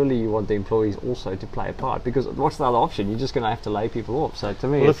 and surely you want the employees also to play a part. Because what's the other option? You're just going to have to lay people off. So to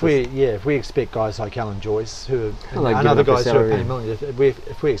me, Well, it's if we expect guys like Alan Joyce, who Well, they and give other up their guys who are salary. paying millions,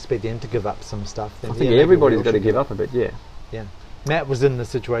 if we expect them to give up some stuff, then I think maybe everybody's we got to should give up a bit. Yeah. Yeah, Matt was in the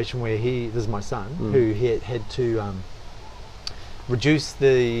situation where this is my son, who had to reduce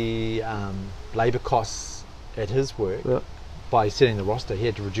the labour costs at his work Yeah. by setting the roster. He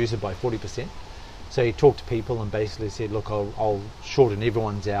had to reduce it by 40%. So he talked to people and basically said, "Look, I'll shorten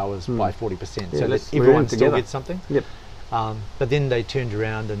everyone's hours by 40%, Yeah, so let's that learn everyone still together." gets something." Yep. But then they turned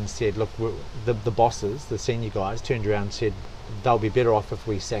around and said, "Look, the bosses, the senior guys, turned around and said they'll be better off if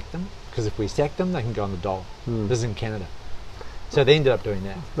we sack them, because if we sack them, they can go on the dole." This is in Canada. So they ended up doing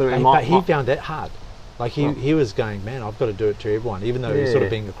that. But But he found that hard. Like he was going, "Man, I've got to do it to everyone," even though he's sort of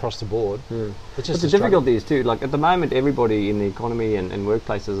Yeah. being across the board. It's But just the a struggle. difficulty is too, like at the moment, everybody in the economy and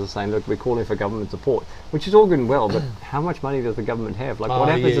workplaces are saying, "Look, we're calling for government support," which is all good and well. But how much money does the government have? Like, what Oh,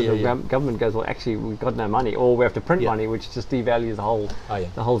 happens yeah, if the yeah. government goes, "Well, actually, we've got no money," or we have to print Yeah. money, which just devalues Oh, yeah.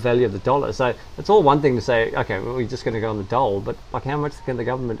 the whole value of the dollar. So it's all one thing to say, "Okay, well, we're just going to go on the dole," but like, how much can the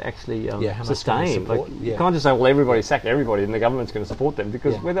government actually how much can they sustain? Like, support? you Yeah. can't just say, "Well, everybody sack everybody," and the government's going to support them,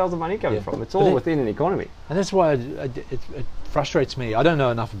 because Yeah. where the hell's the money coming Yeah. from? It's But all it- within an economy. And that's why it frustrates me. I don't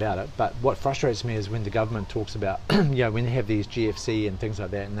know enough about it, but what frustrates me is when the government talks about, when they have these GFC and things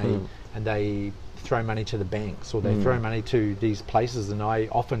like that, and they throw money to the banks, or they throw money to these places, and I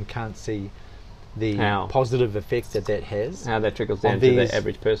often can't see the How? positive effect that has. How that trickles On down to these- the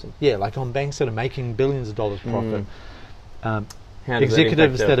average person. Yeah, like on banks that are making billions of dollars profit, How does that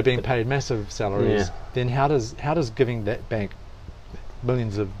executives impact that are being paid massive salaries. Yeah. Then how does giving that bank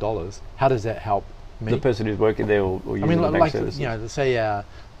millions of dollars, how does that help me? the person who's working there or I using mean, the bank like services? let's say, a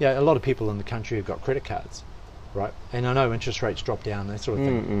lot of people in the country have got credit cards, right? And I know interest rates drop down, that sort of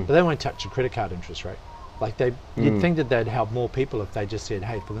thing, but they won't touch the credit card interest rate. Like you'd think that they'd help more people if they just said,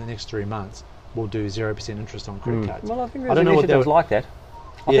 "Hey, for the next 3 months, we'll do 0% interest on credit cards." Well, I think I there's don't know what they initiatives would- like that.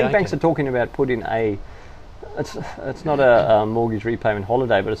 I Yeah, think banks okay. are talking about putting a It's not a mortgage repayment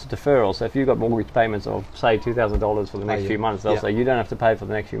holiday, but it's a deferral. So if you've got mortgage payments of, say, $2,000 for the next few months, they'll say you don't have to pay for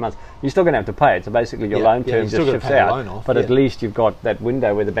the next few months. You're still going to have to pay it. So basically your loan term just shifts out. But at least you've got that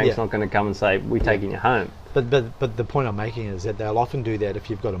window where the bank's not going to come and say, we're taking you home. But the point I'm making is that they'll often do that if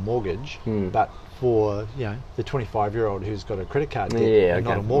you've got a mortgage, but for the 25-year-old who's got a credit card debt and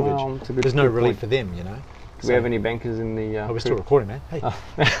not a mortgage, there's no relief for them, Do we have any bankers in the... we're still recording, man. Hey.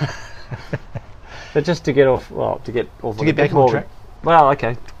 But just to get off, to get back on track. Well,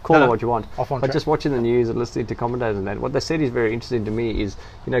 okay, call it what you want. Off on but track. Just watching the news and listening to commentators and that, what they said is very interesting to me is,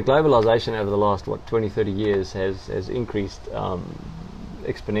 globalization over the last 20, 30 years has increased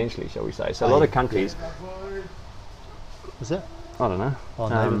exponentially, shall we say? So a lot of countries. Is that? I don't know.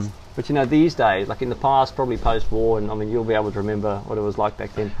 Neighbours. But these days, like in the past, probably post-war, and you'll be able to remember what it was like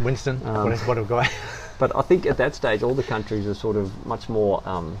back then. Winston, what a guy. But I think at that stage, all the countries are sort of much more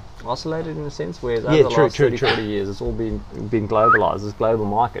isolated in a sense, whereas over the last 30, 40 years, it's all been globalised, this global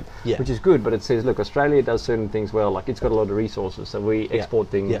market, which is good, but it says, look, Australia does certain things well, like it's got a lot of resources, so we export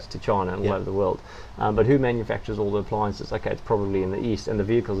things to China and all over the world. But who manufactures all the appliances? Okay, it's probably in the East, and the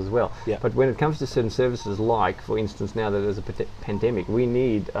vehicles as well. But when it comes to certain services, like, for instance, now that there's a pandemic, we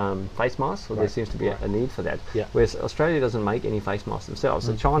need face masks, or there seems to be a need for that, whereas Australia doesn't make any face masks themselves,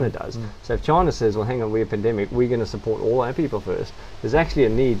 so China does. So if China says, well, hang on, we're a pandemic, we're going to support all our people first, there's actually a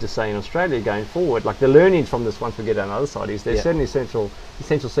need to say in Australia going forward, like the learnings from this once we get on the other side is there's certain essential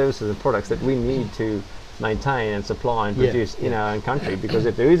services and products that we need to maintain and supply and produce in our own country, because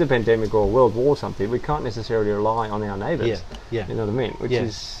if there is a pandemic or a world war or something, we can't necessarily rely on our neighbours. You know what I mean? Which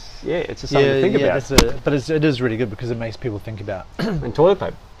is, it's just something to think about. But it is really good because it makes people think about and toilet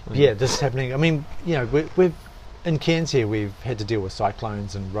paper. This is happening. I mean, we've in Cairns here, we've had to deal with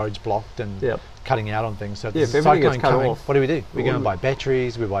cyclones and roads blocked and cutting out on things. So if there's a cyclone coming, what do? We go and buy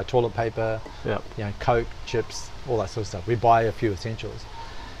batteries, we buy toilet paper, Coke, chips, all that sort of stuff. We buy a few essentials,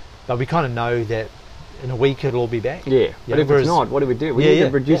 but we kind of know that in a week it'll all be back. But if it's not, what do? We need to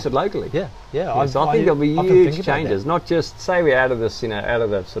produce it locally. So I think there'll be huge changes. Not just say we're out of this, out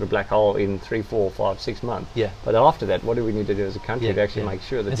of the sort of black hole in 3, 4, 5, 6 months. But after that, what do we need to do as a country to actually make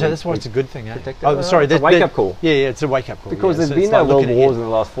sure that? And so that's why it's a good thing. Sorry, it's a wake-up call. It's a wake-up call. Because there's been no world wars in the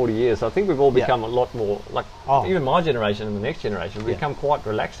last 40 years. So I think we've all become a lot more like even my generation and the next generation. We've become quite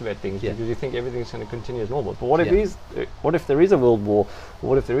relaxed about things because you think everything's going to continue as normal. But what if what if there is a world war?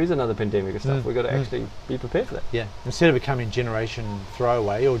 What if there is another pandemic and stuff? We've got to actually be prepared for that. Instead of becoming generation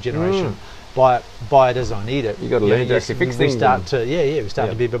throwaway or generation buy it as I need it. You got to learn to actually fix things. We start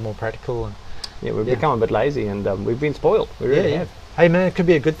to be a bit more practical and we've become a bit lazy and we've been spoiled. We really have. Hey man, it could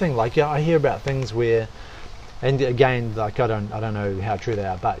be a good thing. Like I hear about things where, and again, like I don't know how true they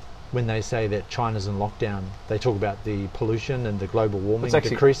are, but when they say that China's in lockdown, they talk about the pollution and the global warming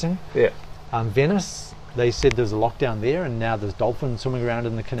decreasing. Venice, they said there's a lockdown there, and now there's dolphins swimming around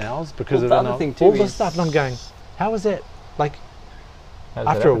in the canals because of all this stuff. And I'm going, how is that? Like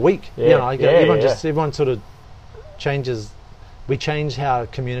after a week, everyone sort of changes. We change how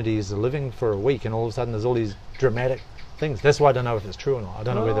communities are living for a week, and all of a sudden there's all these dramatic things. That's why I don't know if it's true or not. I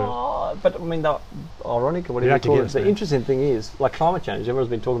don't know whether. But I mean, the ironic, whatever you call it, the interesting thing is, like climate change. Everyone's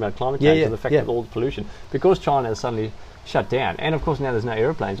been talking about climate change and the fact that all the pollution, because China has suddenly shut down, and of course now there's no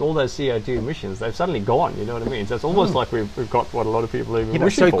airplanes. All those CO2 emissions, they've suddenly gone. You know what I mean? So it's almost like we've got what a lot of people are even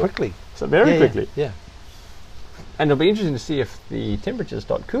wishing for. Quickly. So very quickly. And it'll be interesting to see if the temperatures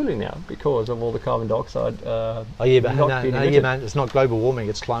start cooling now because of all the carbon dioxide. But man, it's not global warming;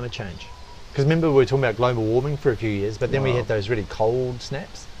 it's climate change. Because remember we were talking about global warming for a few years, but then we had those really cold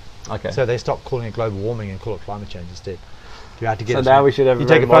snaps. So they stopped calling it global warming and call it climate change instead. You have to get. So now we should have. You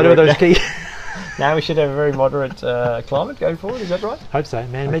take a photo of those keys. Now we should have a very moderate climate going forward. Is that right? Hope so,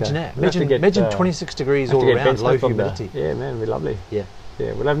 man. Imagine that. Imagine 26 degrees all around, low humidity. Yeah, man, it'd be lovely. Yeah,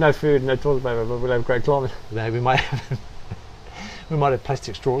 we'll have no food, no toilet paper, but we'll have great climate. We might have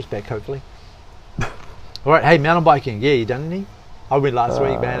plastic straws back, hopefully. All right, hey, mountain biking. Yeah, you done any? I went last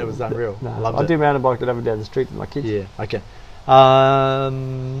week, man. It was unreal. I loved it. I do mountain bike up and down the street with my kids. Yeah, okay.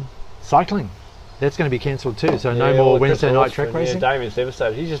 Cycling. That's going to be cancelled too. So no more Wednesday night track racing. Damien's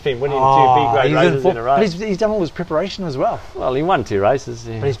devastated. He's just been winning 2 big great races in a row. But he's done all his preparation as well. Well, he won 2 races.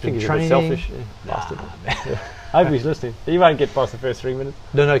 But he's been training. Selfish. I hope he's listening. He won't get past the first 3 minutes.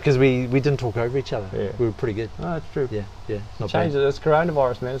 No, because we didn't talk over each other. We were pretty good. Oh, that's true. Yeah. Not change it. It's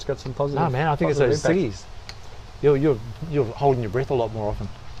coronavirus, man. It's got some positive. No, man. I think it's those ciggies. You're holding your breath a lot more often.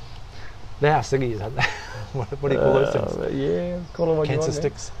 They are ciggies, aren't they? What do you call those things? Yeah, call them what you want. Cancer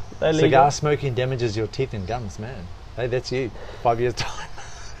sticks. Cigar smoking damages your teeth and gums, man. Hey, that's you. 5 years' time.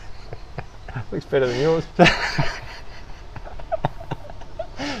 Looks better than yours.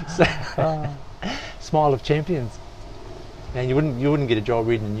 Smile of champions. And you wouldn't get a job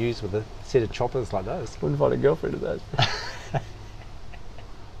reading the news with a set of choppers like those. Wouldn't find a girlfriend of those.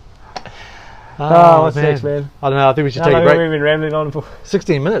 What's man. next, man? I don't know. I think we should How take a long have break. we been rambling on for?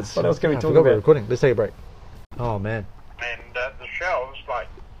 16 minutes. What else can we I talk forgot we're about? recording. Let's take a break. Oh man. And the shelves, like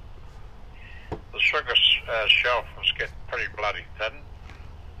the sugar shelf was getting pretty bloody thin,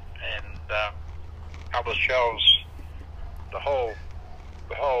 and other shelves, the whole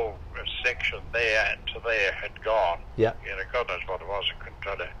section there to there had gone. Yeah. You know, God knows what it was. I couldn't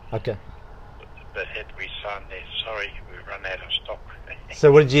tell you. Okay. That had to be signed there. Sorry, we've run out of stock.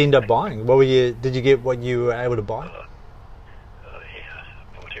 So what did you end up buying? Did you get what you were able to buy? Yeah,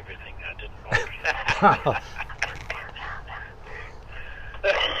 I bought everything I didn't want.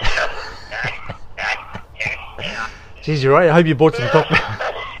 Jeez, you're right. I hope you bought some coffee.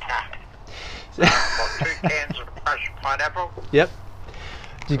 Bought 2 cans of crushed pineapple. Yep.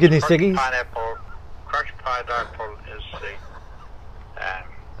 Did you get any Crushed ciggies? Crushed pineapple is the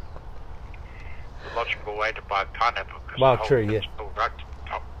logical way to buy pineapple. Well, true, yeah. Still right to the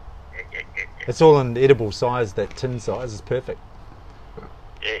top. It's all in edible size. That tin size is perfect.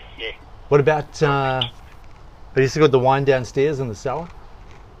 Yeah. What about? Have you still got the wine downstairs in the cellar?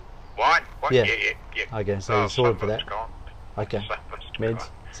 Wine? What? Yeah. Yeah. Okay, so you're sorted for that. Gone. Okay. Some of it's Meds. gone.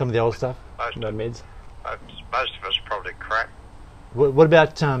 Some of the old stuff. No meds. Most of it's probably crap. What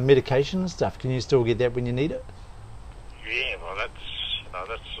about medication and stuff? Can you still get that when you need it? Yeah, well, that's a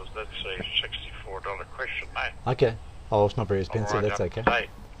 $64 question, mate. Okay. Oh, it's not very expensive. All right, That's up okay. to date.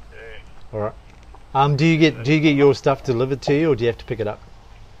 Yeah. All right. Do you get your stuff delivered to you, or do you have to pick it up?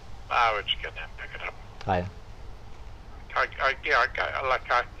 I would just go down and pick it up. Oh, yeah.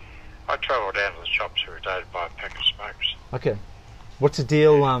 I travel down to the shops every day to buy a pack of smokes. Okay. What's the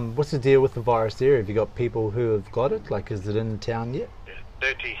deal? What's the deal with the virus there? Have you got people who have got it? Like, is it in town yet?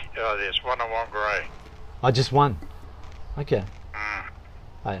 Yeah, there's one in Whangarei. Oh, just one. Okay. Mm.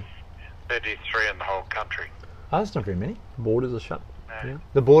 Oh, yeah. 33 in the whole country. Oh, that's not very many. Borders are shut. Yeah.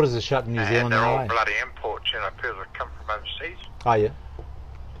 The borders are shut in New And Zealand they're all anyway. bloody imports, you know, people that come from overseas. Oh, yeah.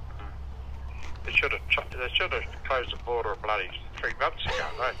 They should have closed the border bloody 3 months ago,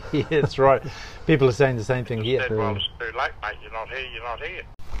 right? Yeah, that's right. People are saying the same thing here. Instead, well, it's too late, mate. You're not here.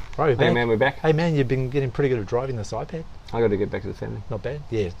 Right, Hey man, we're back. Hey man, you've been getting pretty good at driving this iPad. I got to get back to the family. Not bad.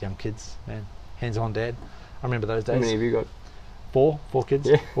 Yeah, young kids, man. Hands-on dad. I remember those How days. many have you got? Four kids.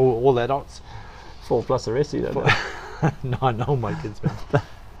 Yeah. All adults. 4 plus the rest of you don't know. No, I know my kids, man.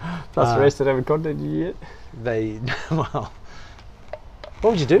 Plus the rest that haven't contacted you yet. Well,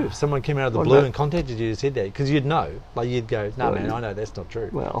 what would you do if someone came out of the Well, blue no. and contacted you and said that? Because you'd know. Like, you'd go, no, Well, man, I know that's not true.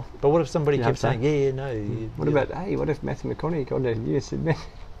 Well, But what if somebody you kept have to. saying, no. what if Matthew McConaughey contacted you and said, man?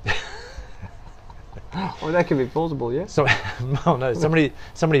 Well, that could be plausible, yeah? So, well, no, somebody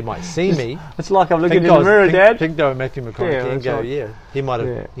might see me. It's like I'm looking in think the mirror, Dad. Think of Matthew McConaughey Yeah, and that's go, right. yeah, he might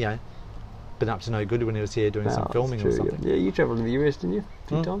have, Yeah. been up to no good when he was here doing No, some it's filming or true, something. Yeah, you travelled to the US, didn't you? A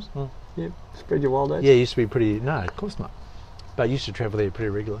few times? Yeah, spread your wild oats. Yeah, it used to be pretty. No, of course not. But I used to travel there pretty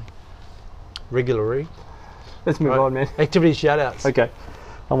regularly. Let's move Right. on, man. Activity shout-outs. Okay.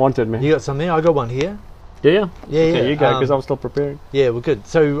 I wanted, man. You got something? I got one here. Yeah? Yeah, Okay, you go, because um, I'm still preparing. Yeah, well, good.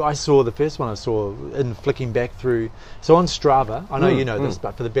 So I saw the first one I saw in flicking back through. So on Strava, I know you know this,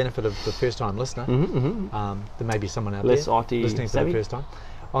 but for the benefit of the first-time listener, there may be someone out Less there IT listening for savvy. the first time.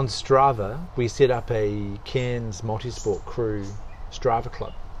 On Strava, we set up a Cairns Multisport Crew Strava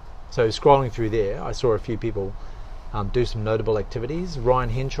Club. So scrolling through there, I saw a few people do some notable activities. Ryan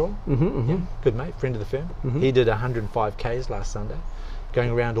Henshaw, good mate, friend of the firm. He did 105 Ks last Sunday, going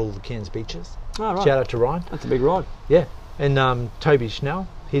around all the Cairns beaches. Oh, right. Shout out to Ryan. That's a big ride. Yeah, and Toby Schnell,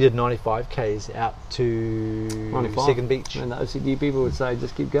 he did 95 Ks out to 95. Second Beach. And the OCD people would say,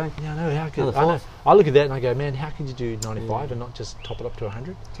 just keep going. Yeah, I know. How could Another I know? 5. I look at that and I go, man, how could you do 95 and not just top it up to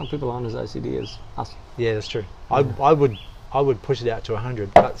 100? Some people aren't as OCD as us. Yeah, that's true. I would push it out to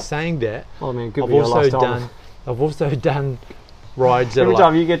 100. But saying that, Well, I mean, it could I've be your last time. I've also done rides that Every are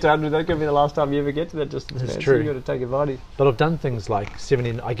time like, you get to 100, that could be the last time you ever get to that distance. That's man. true. So you got to take advantage. but I've done things like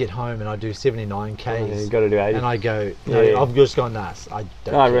 70. I get home and I do 79 Ks. Yeah, you got to do 80. And I go, no, Yeah. I've just gone nuts. I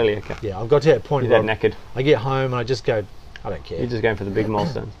don't. Oh, care. really? Okay. Yeah, I've got to that point You're where that knackered. I get home and I just go, I don't care. You're just going for the big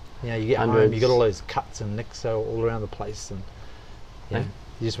milestones. Yeah, you get home, Hundreds. you got all those cuts and nicks all around the place, and yeah, Eh?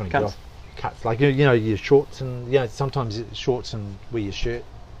 you just want to get Cuts? off. Cuts, like you know, your shorts and sometimes it's shorts and wear your shirt.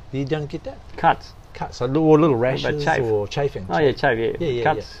 You don't get that Cuts. cuts, or little rashes chafe? or chafing. Oh, yeah, chafe, yeah. Yeah.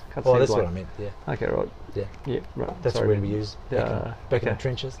 Cuts. Cuts Oh, seems that's like. what I meant. Yeah, Okay, right. yeah. Yeah, right. That's Sorry. the word we use back, back in okay. the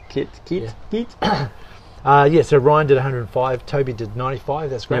trenches. Kit. Yeah. Yeah, so Ryan did 105, Toby did 95.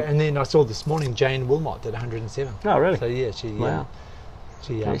 That's great. Yep. And then I saw this morning Jane Wilmot did 107. Oh, really? So yeah, she Wow.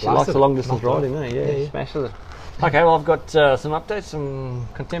 She, Yeah, she blasted likes it, the long distance knocked it riding, off. doesn't she? Yeah, Yeah. smashes it. Okay, well, I've got some updates, some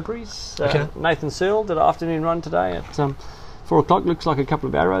contemporaries. Okay. Nathan Searle did an afternoon run today at 4 o'clock. Looks like a couple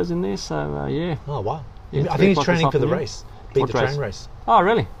of arrows in there, so yeah. Oh, wow. Yeah, I 3 think he's o'clock this training for the afternoon. race. Beat What the race? train race. Oh,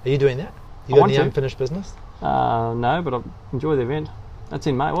 really? Are you doing that? You I got want any to. unfinished business? No, but I enjoy the event. That's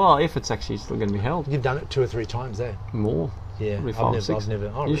in May. Well, if it's actually still going to be held. You've done it 2 or 3 times, eh? More. Yeah, Probably I've 5 or never, 6. I've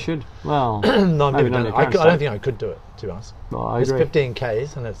never. Oh, You really? should. Well, No, I've maybe never not done in it. the I current don't state. think I could do it, to be honest. Well, I It's agree. 15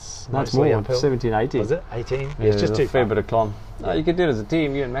 Ks and it's That's mostly more. uphill. 17, 18. Was it 18? Yeah, it's just there's too a fair far. bit of climb. You could do it as a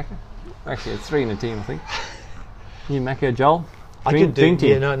team, you and Macca. Actually, it's 3 in a team, I think. You, Macca, Joel. I Dream- could do. dream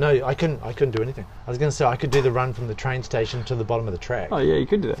team. Yeah, no, I couldn't do anything. I was going to say I could do the run from the train station to the bottom of the track. Oh, yeah, you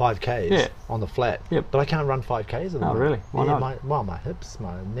could do that. 5Ks Yeah. on the flat. Yep. But I can't run 5Ks at the moment. really? Why yeah, not? My hips,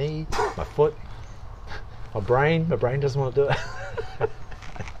 my knee, my foot, my brain doesn't want to do it.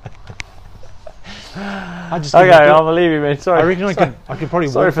 I just Okay, couldn't do it. I'll believe you, man. Sorry. I reckon I could probably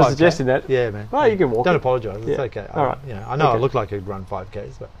Sorry walk for 5K. suggesting that. Yeah, man. Well, you can walk Don't it. apologise. It's Yeah. okay. All right. I know I Okay. look like I could run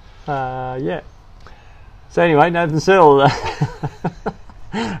 5Ks, but Yeah. So anyway, Nathan Searle.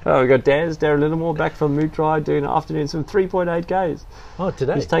 Oh, we got Darren Littlemore back from Moot Try doing an afternoon swim 3.8 Ks.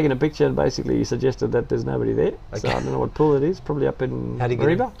 today. He's taken a picture and basically he suggested that there's nobody there. So Okay. I don't know what pool it is. Probably up in How do you get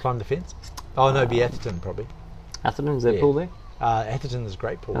in? Mariba. Climb the fence? Oh no, be Atherton probably. Atherton, is there a Yeah. pool there? Atherton is a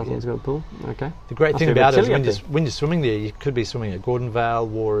great pool. Atherton's Yeah. got a pool. Okay. The great Must thing be a bit about it is chilly up when you're swimming there, you could be swimming at Gordonvale,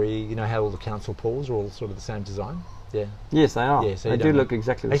 Warrie. You know how all the council pools are all sort of the same design. Yeah. Yes, they are. Yeah, so they you do don't look know.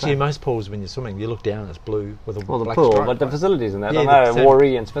 exactly the Actually, same. most pools when you're swimming, you look down, it's blue with a Well, the black pool, stripe, but the right? facilities and that. Yeah, I the know same.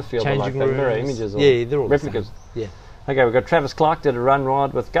 Warrie and Smithfield are like Changing the mirror rooms. images or Yeah, they're all the replicas. same. Yeah. Okay, we've got Travis Clark did a run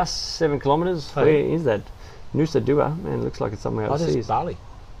ride with Gus, 7 kilometres. Oh, Where yeah. is that? Nusa Dua. Man, it looks like it's somewhere Oh, there's overseas. Bali.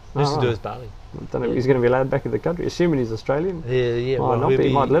 Oh, Used to do right. is Bali. I don't know if he's going to be allowed back in the country, assuming he's Australian. Yeah. Might Well, not he'll be,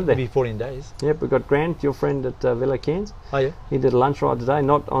 he might live there. He'll be 14 days. Yep, we've got Grant, your friend at Villa Cairns. Oh yeah. He did a lunch ride today,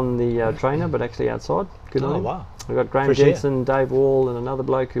 not on the trainer, but actually outside. Good on Oh him. wow. We've got Graham Fresh air. Jensen, Dave Wall, and another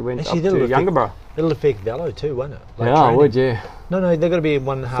bloke who went Actually, up that'll to affect- Youngborough. It'll affect Velo too, won't it? Like Yeah, I training. would, yeah. No, they've got to be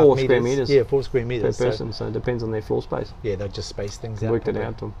 1.5 4 meters. square metres. Yeah, 4 square Per meters. so- person, so it depends on their floor space. yeah, they'll just space things out. Worked it probably.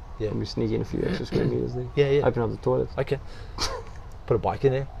 out to them. Yeah. Probably sneak in a few extra square metres there. Yeah. Open up the toilets. Okay. Put a bike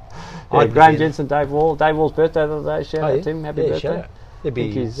in there. Yeah, I'd be Graham in. Jensen, Dave Wall. Dave Wall's birthday the other day. Shout Oh, out yeah. to him. Happy Yeah, birthday. shout out. It'd I be,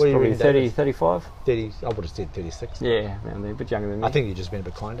 think he's what do you probably reckon, 30, David? 35. 30, I would have said 36. Yeah, man, they're a bit younger than me. I think you've just been a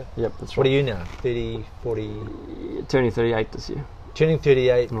bit kinder. Yep, that's What right. are you now? 30, 40, Turning 38 this year. turning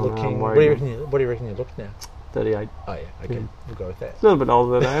 38, Oh, no, looking. I'm What do you worried. reckon? What do you reckon you look now? 38. Oh yeah, okay, Yeah. we'll go with that. A little bit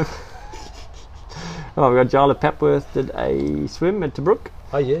older than I am. Oh, we've got Jarla Papworth did a swim at Tobruk.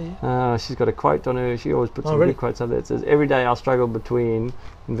 Oh yeah. She's got a quote on her. She always puts Oh, some really? good quotes up there. It says, "Every day I struggle between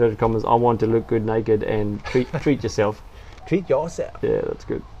inverted commas. I want to look good naked and treat yourself." Treat yourself. Yeah, that's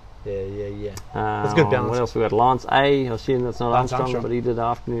good. Yeah. That's good balance. What else we got? Lance A. I assume that's not Lance Armstrong, Armstrong. but he did an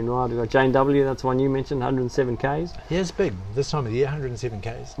afternoon ride. We got Jane W. That's one you mentioned, 107 Ks. Yeah, it's big this time of the year. 107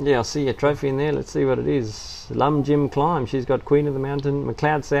 Ks. Yeah, I see a trophy in there. Let's see what it is. Lum Jim Climb. She's got Queen of the Mountain,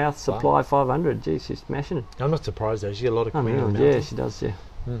 McLeod South, Supply 500. Gee, she's smashing it. I'm not surprised though. She got a lot of I Queen mean, of the yeah, Mountains. she does. Yeah.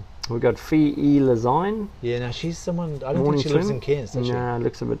 Hmm. We got Fee E. Lazine. Yeah, now she's someone. I don't Morning think she lives swim? in Cairns, does she? Nah, it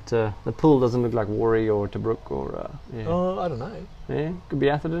looks a bit. The pool doesn't look like Warrie or Tobruk or. Yeah. Oh, I don't know. Yeah, could be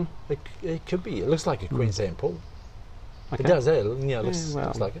Atherton. It could be. It looks like a Queensland pool. Okay. It does, eh? Yeah, it looks, well,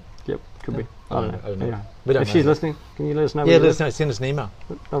 looks like it. Yep, could be. I don't know. I don't know. Anyway, We don't if know she's that. listening, can you let us know? Yeah, where let you us know. Send us an email.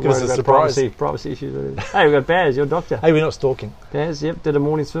 live? give Don't us worry a about surprise. privacy issues. Hey, we've got Baz, your doctor. Hey, we're not stalking. Baz, yep, did a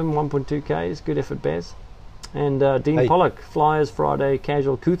morning swim, 1.2 Ks. Good effort, Baz. And Dean Hey. Pollock, Flyers Friday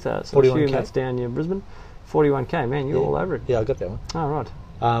Casual Cootha. So I 41K. assume that's down near Brisbane. 41K, man, you're Yeah. all over it. Yeah, I got that one. Oh,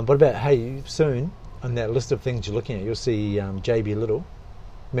 right. What about, hey, soon on that list of things you're looking at, you'll see JB Little,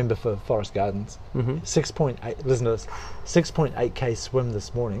 member for Forest Gardens, Mm-hmm. 6.8, listen to this, 6.8k swim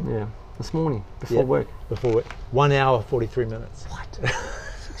this morning Yeah, this morning, before Yeah. work. before work, 1 hour, 43 minutes. What?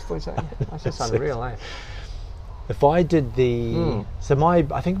 6.8? That's just unreal, eh? If I did the, so I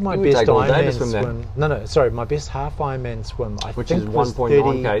think my You would best take all day to Ironman swim swim, then. sorry, my best half Ironman swim, I Which think is was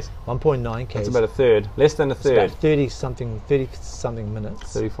 1.9 Ks. 1.9 Ks. It's about a third. Less than a It's third. about 30 something minutes.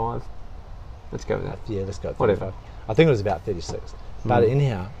 35. Let's go with that. Yeah, let's go. Whatever. 35. I think it was about 36. But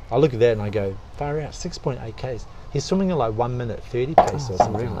anyhow, I look at that and I go, far out, 6.8 Ks. He's swimming at like 1 minute 30 pace or That's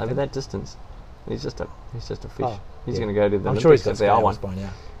something. unreal. like Over that. that distance. He's just a fish. Oh, He's yeah. going to go to the I'm Olympics sure he's got if they are one. scales by now.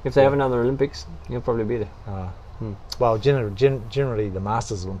 If they have another Olympics, he'll probably be there. Well, generally the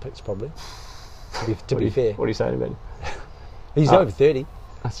Masters Olympics probably. To be fair, What are you saying about him? he's Oh. over 30.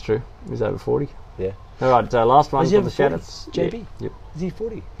 That's true. He's over 40. Yeah. All right, last one Is he for the over 40? Shaddits. JB? Yeah. Yep. Is he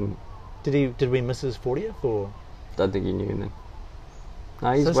 40? Mm. Did we miss his 40th or Don't think he knew him then.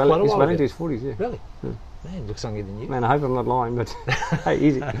 No, he's it's well, quite a he's while well ago. into his 40s, yeah. really? Man, looks younger than you. Man, I hope I'm not lying, but hey,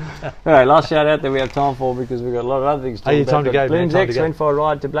 easy. All right, last shout out that we have time for because we've got a lot of other things to talk about. Time to go, man. Bloom's Time ex to go. went for a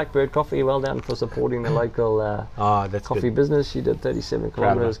ride to Blackbird Coffee. Well done for supporting the local That's coffee good. business. She did 37 Proud of her.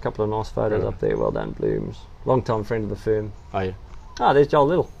 kilometres, a couple of nice photos up there. Well done, Blooms. Long-time friend of the firm. Oh, yeah. Ah, there's Joel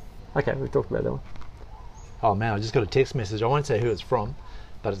Little. Okay, we've talked about that one. Oh, man, I just got a text message. I won't say who it's from,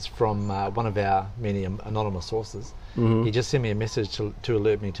 but it's from one of our many anonymous sources. Mm-hmm. He just sent me a message to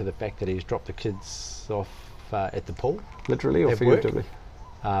alert me to the fact that he's dropped the kids off at the pool Literally or At work? figuratively?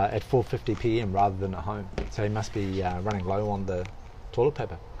 at 4:50 p.m. rather than at home. So he must be running low on the toilet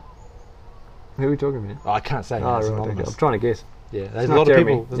paper. Who are we talking about? Oh, I can't say. Oh, No, it's right, okay. anonymous. I'm trying to guess. Yeah, there's a not lot of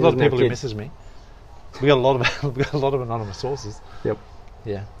Jeremy. people. There's He a lot of doesn't have people who kids. message me. We got a lot of we got a lot of anonymous sources. Yep.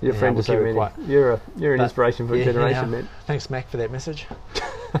 Yeah, You're a yeah, friend we'll to so keep it many. quiet. You're an But, inspiration for a yeah, generation, yeah. man. Thanks, Mac, for that message.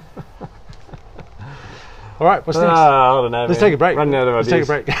 All right, what's next? I don't know. Let's man. take a break. Running out of Let's ideas.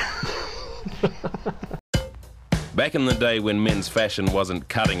 take a break. Back in the day when men's fashion wasn't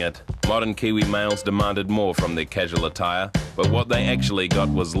cutting it, modern Kiwi males demanded more from their casual attire, but what they actually got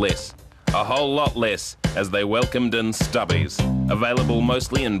was less. A whole lot less, as they welcomed in stubbies, available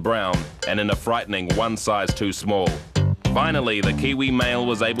mostly in brown and in a frightening one size too small. Finally, the Kiwi male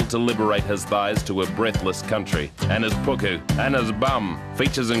was able to liberate his thighs to a breathless country, and his puku, and his bum.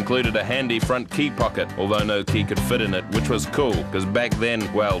 Features included a handy front key pocket, although no key could fit in it, which was cool, because back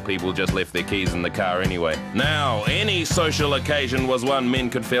then, well, people just left their keys in the car anyway. Now, any social occasion was one men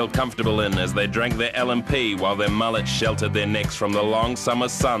could feel comfortable in as they drank their LMP while their mullets sheltered their necks from the long summer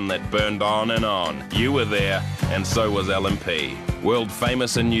sun that burned on and on. You were there, and so was LMP. World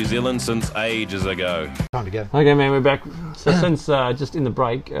famous in New Zealand since ages ago. Time to go. Okay, man, we're back. So since just in the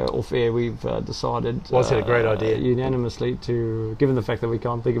break, off air, we've decided Well, it's a great idea. unanimously to, given the fact that we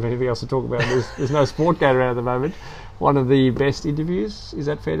can't think of anything else to talk about, there's no sport going around at the moment. One of the best interviews, is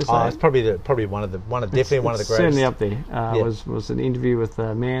that fair to say? Oh, it's probably one of the definitely one of the greatest. Certainly up there. Yeah. Was an interview with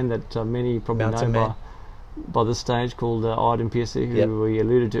a man that many probably Mountain know man. by this stage, called Iden Piercy, who Yep. we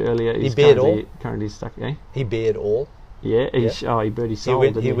alluded to earlier. He's bared all? currently stuck. Eh? He bared all. Yeah, he Yeah. he bird his He soul.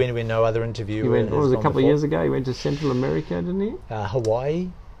 went. didn't He went with no other interview. He went. has What was it, a gone couple of before. years ago? He went to Central America, didn't he? Hawaii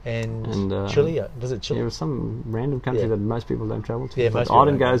and And, Chile. Was it Chile? Yeah, it was some random country Yeah. that most people don't travel to. Yeah, but most people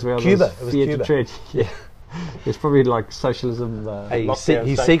Iden don't. goes where Cuba. others It was fear Cuba. to tread. Yeah. It's probably like socialism. Hey, lockdown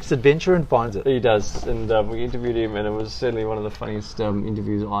he state. seeks adventure and finds it. He does, and we interviewed him, and it was certainly one of the funniest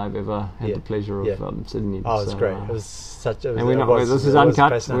interviews I've ever had Yeah, the pleasure of yeah. sitting in. Oh, it was So, great. It was such. It was, and we're it not. was, This it is was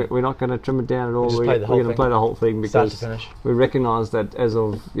uncut. fascinating. We're not going to trim it down at all. just We're play the whole going to thing. play the whole thing Start because to finish. we recognise that as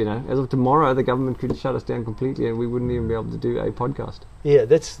of tomorrow, the government could shut us down completely, and we wouldn't even be able to do a podcast. Yeah,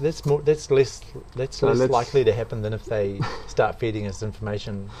 that's less So let's- likely to happen than if they start feeding us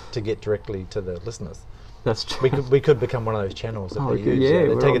information to get directly to the listeners. That's true. We could become one of those channels that Oh, they we could- use. yeah, They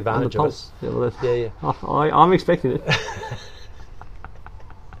we're take on advantage the of pulse. us. Yeah, well, Yeah, yeah. I'm expecting it.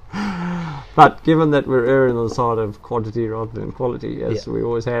 But given that we're erring on the side of quantity rather than quality, as Yeah. we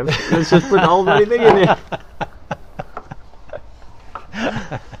always have, let's just put the whole bloody thing in there.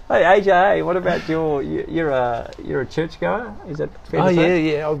 Hey AJ, what about you're a churchgoer? Is that fair Oh to yeah,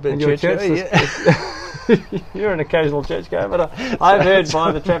 say? yeah. I've been And your church. Yeah. You're an occasional churchgoer, but I've heard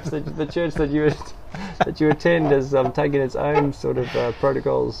by the traps that the church that you attend has taken its own sort of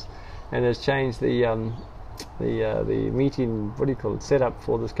protocols and has changed the meeting, what do you call it, setup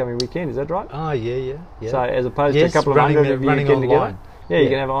for this coming weekend. Is that right? Oh yeah. So as opposed to Yes, a couple of running hundred of you running getting online. together, you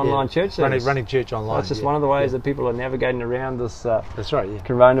can have an online church service. running church online. That's just yeah, one of the ways yeah. that people are navigating around this That's right. Yeah.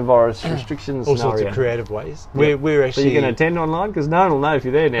 coronavirus restrictions All scenario. sorts of creative ways. Yeah. We're So actually. you're going to attend online because no one will know if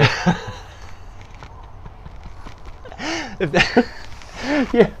you're there now.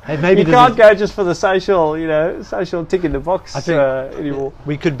 Yeah, And maybe you this can't is- go just for the social tick in the box I think anymore.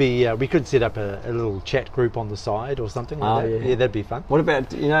 we could set up a little chat group on the side or something like that. Yeah. Yeah, that'd be fun. What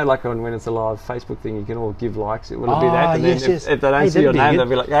about like when it's a live Facebook thing, you can all give likes. Will it be that? And yes, then yes. if they don't Hey, see your that'd be name, good. they'll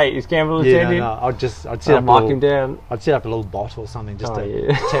be like, "Hey, is Campbell Yeah, attending?" no. I'd set I'll up mark him down. I'd set up a little bot or something just to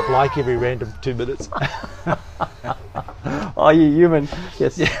yeah. tap like every random 2 minutes. Oh, you human?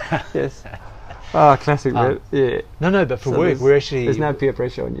 Yes, yes. Oh, classic, man. Yeah. No, but for So work there's- we're actually. There's no peer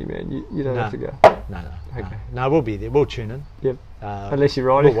pressure on you, man. You don't No. have to go. No. Okay. No, we'll be there. We'll tune in. Yep. Unless you're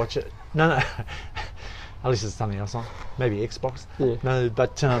riding. We'll watch it. No. Unless there's something else on. Maybe Xbox. Yeah. No,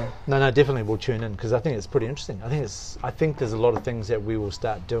 but no, definitely we'll tune in because I think it's pretty interesting. I think there's a lot of things that we will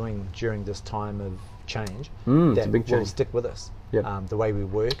start doing during this time of change It's a that big will change. stick with us. Yep. The way we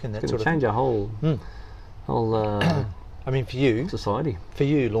work and that It's sort going to of change thing. our whole I mean, for you, society.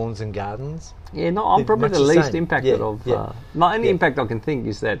 lawns and gardens. Yeah, no, I'm probably much the the least same. impacted Yeah, of. yeah. My only Yeah. impact I can think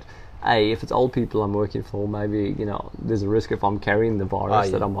is that if it's old people I'm working for, maybe, there's a risk if I'm carrying the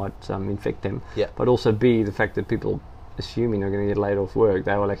virus that I might infect them. Yeah. But also B, the fact that people assuming they're going to get laid off work,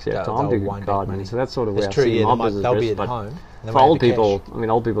 they will actually have time to do gardening. So that's sort of where I see my business they'll risk. be at But home. for old people,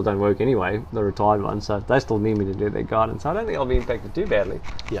 old people don't work anyway, the retired ones, so they still need me to do their garden. So I don't think I'll be impacted too badly.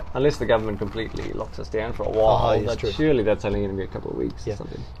 Yeah. Unless the government completely locks us down for a while. But surely that's only going to be a couple of weeks or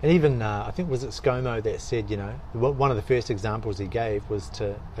something. And even, I think, was it ScoMo that said, one of the first examples he gave was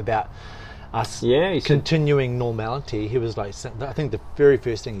about us continuing normality. He was like, I think the very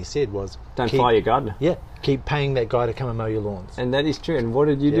first thing he said was, don't fire your gardener. Yeah, keep paying that guy to come and mow your lawns. And that is true. And what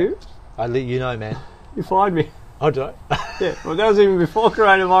did you do? I let you know, man. You fired me. Oh, did I? Yeah, well, that was even before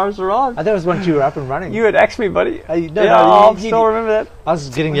coronavirus arrived. That was once you were up and running. You had axed me, buddy. I still remember that. I was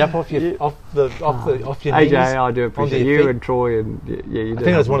getting you up off your off your AJ, knees. I do appreciate you and Troy and you did. I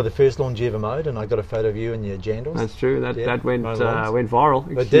think it was one of the first lawns you ever mowed, and I got a photo of you and your jandals. That's true. That went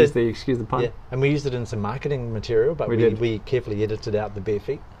viral. Excuse the pun. Yeah, and we used it in some marketing material, but we carefully edited out the bare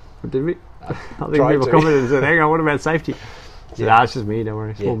feet. Did we? I think people commented and said, "Hang on, what about safety?" So it's just me, don't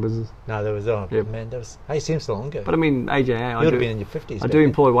worry, small business. No, there was, man, that was, seems so long ago. But I mean, AJ, you would have been in your 50s. I do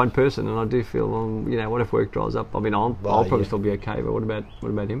employ one person, and I do feel, what if work dries up? I mean, I'll probably still be okay, but what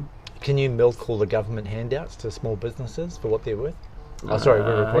about him? Can you milk all the government handouts to small businesses for what they're worth? Oh, sorry, we're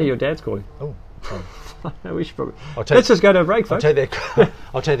recording. Hey, your dad's calling. Oh. No, we should probably... Let's just go to a break, folks.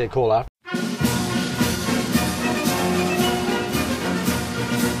 I'll take that call after.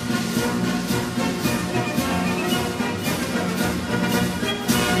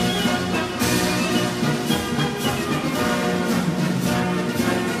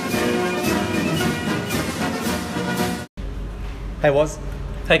 Hey, Woz.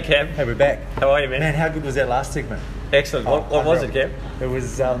 Hey, Cam. Hey, we're back. How are you, man? Man, how good was that last segment? Excellent. What was it, Cam? It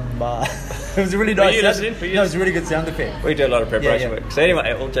was it was a really nice. Were you listening? No, it was a really good sound effect. We do a lot of preparation work. So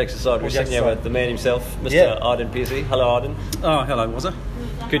anyway, all jokes aside, we're sitting here with the man himself, Mr. Arden Pearcey. Hello, Arden. Oh, hello, Wazza.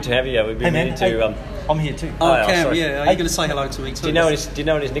 Good to have you. We've been meaning to. I'm here too. Oh, Cam, are you going to say hello to me too? Do you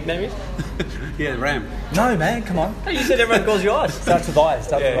know what his nickname is? Yeah, Ram. No, man, come on. Hey, you said everyone calls you Ice. Starts with I.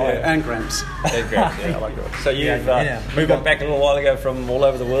 And Gramps. And Gramps, I like that. So we got back a little while ago from all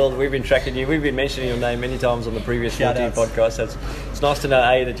over the world. We've been tracking you. We've been mentioning your name many times on the previous 14 podcasts. So it's nice to know,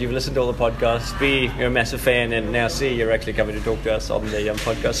 A, that you've listened to all the podcasts, B, you're a massive fan, and now C, you're actually coming to talk to us on the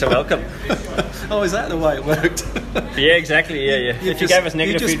podcast. So welcome. Oh, is that the way it worked? Yeah, exactly. Yeah. If you gave us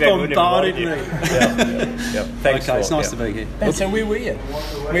negative feedback, we would have invited you. Yeah. Thanks. Okay, it's nice to be here. And so where were you?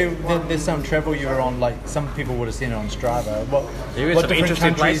 There's some travel you were on, like some people would have seen it on Strava. What different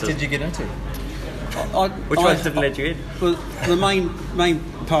countries did you get into? Which ones didn't let you in? Well, the main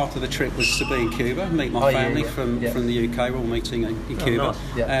part of the trip was to be in Cuba, meet my family from the UK. We're all meeting in Cuba.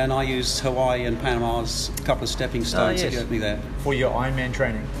 Nice. And I used Hawaii and Panama as a couple of stepping stones to get me there. For your Ironman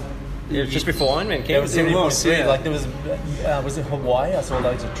training? Yeah, just before Ironman. It was like there was it Hawaii? I saw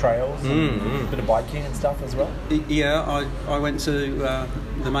loads of trails and a bit of biking and stuff as well. Yeah, I went to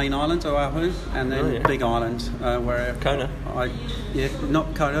the main island, Oahu, and then Big Island, where Kona.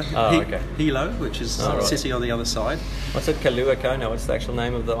 Not Kona. Okay. Hilo, which is the city on the other side. What's it? Kailua Kona. What's the actual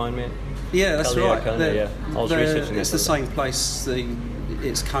name of the Ironman? Yeah, that's Kailua right. Kona, I was researching it's the same place.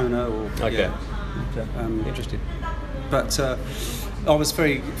 It's Kona or interesting. But I was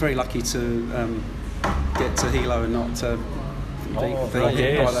very, very lucky to get to Hilo and not be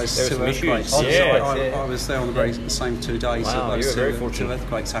hit by those two earthquakes. I was there on the very same 2 days. Wow, you were very fortunate. Two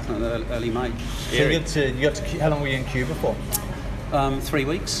earthquakes happened in early May. So you got to, how long were you in Cuba for? 3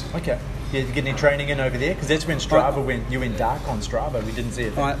 weeks. Okay. Did you get any training in over there? Because that's when Strava went. You went dark on Strava. We didn't see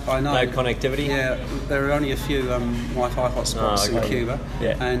it. I know. No connectivity. Yeah, there are only a few Wi-Fi hotspots in Cuba,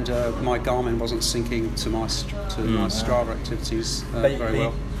 and my Garmin wasn't syncing to my Strava activities very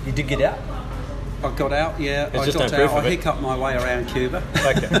well. You did get out. I got out, I got out. I hiccuped my way around Cuba.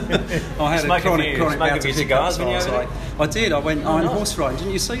 Okay. I had a chronic bout of cigars when you were there? I did. I went horse riding.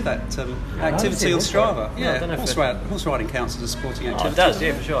 Didn't you see that activity on Strava? Yeah, horse riding counts as a sporting activity. It does,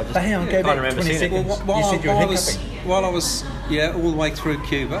 yeah, for sure. I hang on, go back 20 seconds. You said you were hiccuping. While I was, all the way through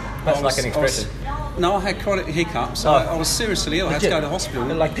Cuba. That's like an expression. No, I had chronic hiccups. I was seriously ill. I had to go to hospital.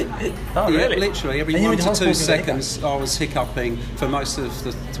 Really? Literally, every 1 to 2 seconds I was hiccuping for most of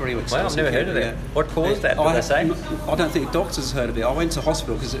the 3 weeks. Wow, I've never heard of that. What caused that, did they say? I don't think doctors heard of it. I went to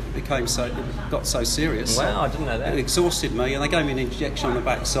hospital because it got so serious. Wow, I didn't know that. It exhausted me, and they gave me an injection on the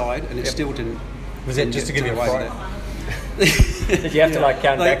backside, and it still didn't. Was it just to give you a fright? Did you have to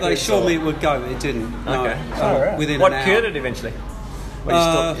count backwards? They assured me it would go, it didn't. Okay. No, within what an hour. cured it eventually?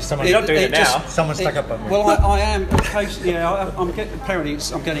 You're not doing it now. Someone stuck up on me. Well, I am occasionally. Yeah, I'm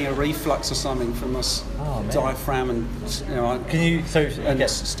getting a reflux or something from my diaphragm and Can you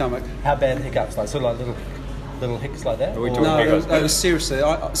stomach. How bad hiccups? Like sort of like little hiccups like that? No, they were seriously.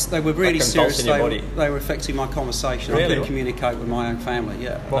 They were really serious. They were affecting my conversation. Really? I couldn't communicate with my own family.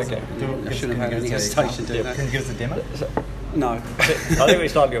 Yeah. Okay. I shouldn't have had any hesitation doing that. Can you give us a demo? No. I think we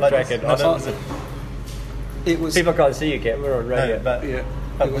started off track. It was. People can't see you, Cam. We're on radio. No, but Yeah.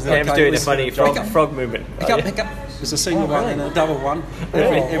 Cam's doing a funny frog movement. Hiccup. There's a single one and a double one.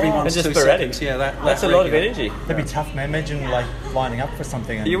 Every one's It's just 2 sporadic. seconds. Yeah, That's a lot of energy. that'd be tough, man. Imagine like lining up for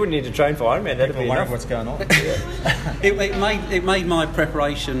something and You wouldn't need to train for Ironman. That'd be people wondering enough. what's going on. It made my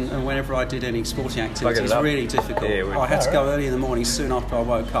preparation and whenever I did any sporting activities up. really difficult. Yeah, it would. I had to go early in the morning soon after I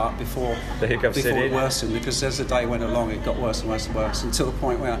woke up before The hiccups set it in. worsened, because as the day went along it got worse and worse and worse until the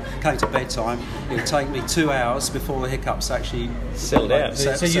point where I came to bedtime. It would take me 2 hours before the hiccups actually Settled out. So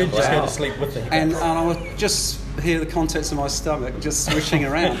you'd just go to sleep with the hiccups. and I would just hear the contents of my stomach just swishing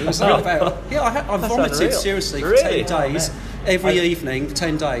around. It was about I vomited unreal. seriously for Really? 10 days. Every evening for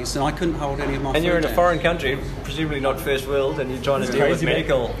 10 days, and I couldn't hold any of my And food you're in a down. foreign country, presumably not first world, and you're trying to deal with crazy, man.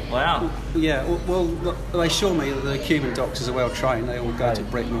 medical. Wow. Yeah, well, they assure me that the Cuban doctors are well trained. They all go to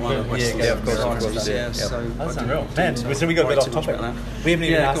Britain and one of Western of course, societies. yeah. Yeah, so That's I unreal. didn't Man, so we got a bit worry off too much topic. about that. We haven't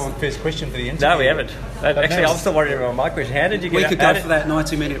even Yeah, asked go the on. first question for the interview. No, we haven't. Actually, now- I'm still worried about my question. How did you get We out? could go for that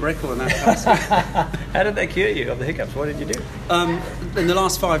 90-minute record. And How did they cure you of the hiccups? What did you do? in the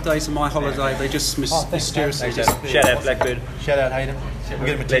last 5 days of my holiday, they just mysteriously Shout disappeared. out Blackbird. Shout out Hayden. We'll get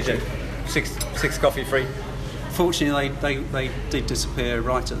him a t-shirt. Legend. Six coffee free. Fortunately, they did disappear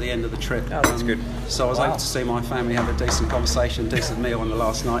right at the end of the trip. Oh, that's good. So I was able to see my family have a decent conversation, decent meal on the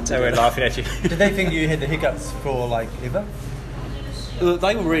last night. They weren't laughing at you. Did they think you had the hiccups for like ever?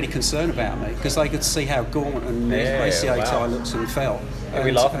 They were really concerned about me because they could see how gaunt and emaciated I looked and felt. And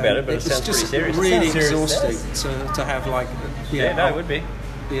we laugh about it, but it sounds pretty serious. It was really Sounds serious. exhausting to have like It would be.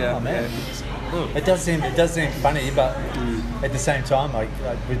 yeah. Oh, man. yeah. It does seem funny, but at the same time, like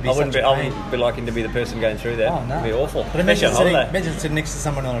would be I wouldn't such be. a I pain. wouldn't be liking to be the person going through that. Oh no, It'd be awful. But imagine Especially on holiday. sitting next to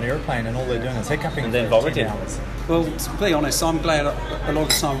someone on an airplane and all they're doing is hiccuping And then for vomiting. 10 hours. Well, to be honest, I'm glad a lot of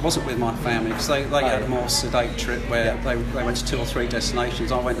the time I wasn't with my family because they had a more sedate trip where they went to 2 or 3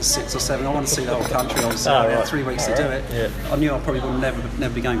 destinations. I went to 6 or 7. I wanted to see the whole country. Obviously, I had 3 weeks to do it. Yeah. I knew I probably would never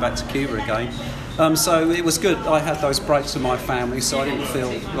be going back to Cuba again. So it was good. I had those breaks with my family, so I didn't feel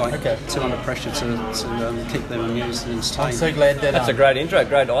like too under pressure to keep them amused and entertained. I'm so glad that That's a great intro,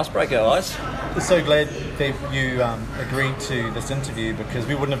 great icebreaker, guys. I'm so glad that you agreed to this interview because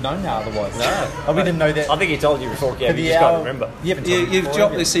we wouldn't have known now otherwise. No. We didn't know that. I think he told you before, Cam. For You the just can't hour- remember. You haven't told me You've before,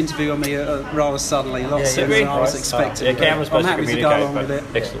 dropped have you? this interview on me rather suddenly, a lot sooner we? than I was Right. expecting. Yeah, Cam was I'm supposed to happy to communicate, go along but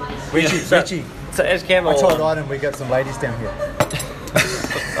with it. excellent. Richie, So as Cam, I told Aiden we got some ladies down here.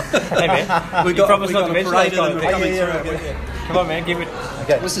 hey man, We you got promised not to a mention parade those of kind them of coming things. through. Come on, man, give it.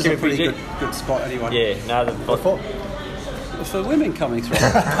 Okay. This is Give a it pretty PG. good spot anyway. Yeah, no, the For women coming through.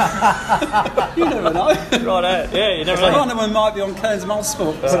 You never know. right. Yeah, you never One know. of them might be on Cairns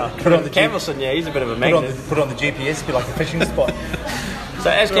Multisport. Put on the Camelson, yeah, he's a bit of a Put on, magnet. put on the GPS, be like a fishing spot. So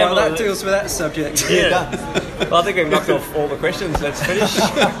as Right, Campbell, that deals with that subject. yeah. Well, I think we've knocked off all the questions. Let's finish.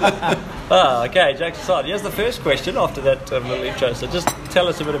 Okay, jokes aside. Here's the first question after that little intro. So just tell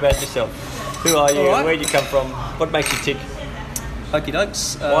us a bit about yourself. Who are you? All right. Where do you come from? What makes you tick? Okie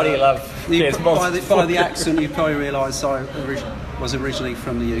dokes. Why do you love Cairns By the accent, you probably realise I was originally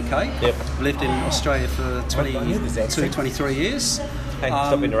from the UK. Yep. Lived in Australia for 23 years. Hey,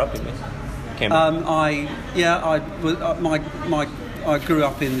 stop interrupting me. Campbell. I grew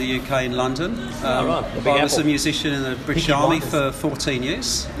up in the UK in London. right, the Big I was Apple. a musician in the British Peaky Army Blinders. for 14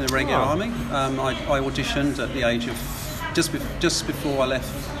 years, in the regular army. I auditioned at the age of just before I left,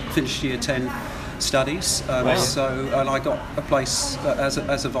 finished year 10 studies. And I got a place as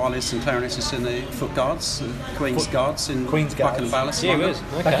a violinist and clarinetist in the Foot Guards, Queen's Guards in Queen's Guards. Buckingham Palace. Yeah, it London. was.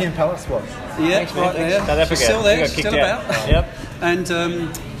 Okay. Buckingham Palace was. Yeah, Thanks, man, right thanks. there. South Africa. She's still You there, got she's kicked still out. about. Yep. And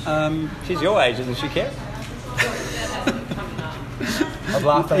She's your age, isn't she, Cam? I'd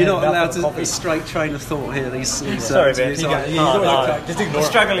laugh at you're him not about allowed the to coffee. a straight train of thought here. These Sorry, man. interviews You are- go- You do it no. okay. Just ignore The it.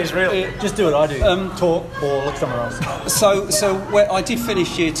 struggle is real. Just do what I do. Talk or look somewhere else. So I did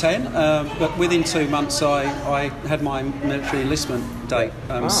finish year 10, but within 2 months I had my military enlistment date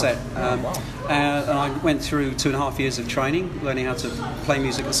set. And I went through 2.5 years of training, learning how to play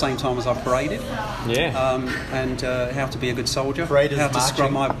music at the same time as I paraded. And how to be a good soldier, how to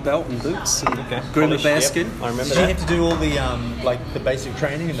scrub my belt and boots, and groom a bearskin. I remember that. Did you have to do all the like the basic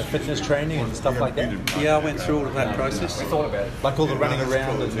training and the fitness training and stuff like that? Yeah, I went through all of that process. I thought about it. Like all the running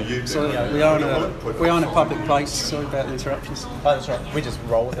around. So we are in a public place. Sorry about the interruptions. Oh, that's right. We just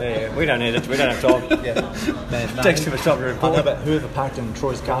roll with it. Yeah, we don't need it. We don't have time. Man, no, takes too much time to report. I know about whoever parked in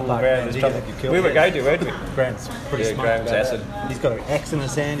Troy's car park. We were going to, weren't we? Graham's pretty smart. Graham's acid. He's got an axe in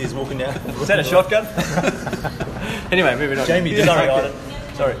his hand. He's walking down. Was that a shotgun? Anyway, moving on. Jamie, sorry.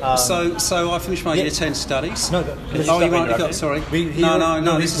 So I finished my Year 10 studies. No, sorry. This is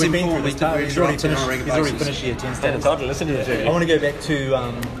important. He's already finished Year 10 studies. Listen to you. I want to go back to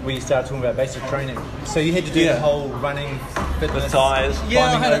where you started talking about basic training. So you had to do the whole running, fitness, the tyres.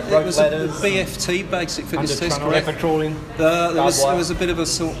 It was a BFT, basic fitness test. Effort trawling. There was a bit of a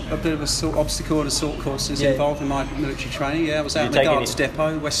obstacle and assault courses involved in my military training. Yeah, I was out in the Guards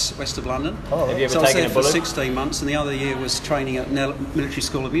Depot, west of London. Have you ever so I was taken there a for bullet? 16 months, and the other year was training at Military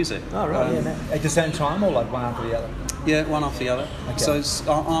School of Music. Oh, right. At the same time, or like one after the other? Yeah, one after the other. Okay. So it's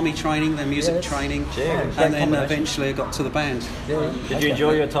army training, then music training, and then eventually I got to the band. Did you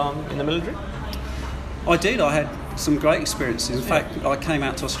enjoy your time in the military? I did. I had some great experiences. In fact, I came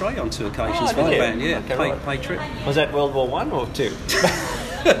out to Australia on 2 occasions for the band. Paid trip. Was that World War I or 2?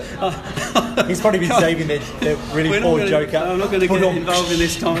 He's probably been saving that really poor joke up. I'm not going to get involved in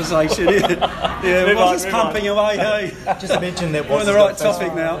this conversation. Just pumping away, hey. Just mention that we're on the right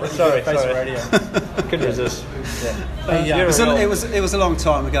topic now. Sorry. Radio. Couldn't resist. It was a long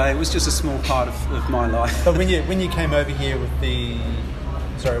time ago. It was just a small part of my life. But when you came over here with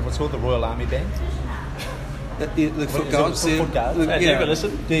what's called the Royal Army Band? The Foot Guards. Did you ever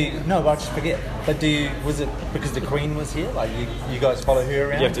listen? No, I just forget. But was it because the Queen was here? Like you guys follow her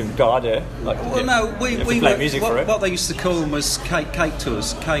around? You have to guide her. We play music for it. What they used to call them was Cape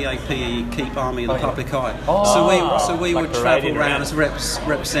tours, KAPE, Keep Army in the Public Eye. So we would travel around as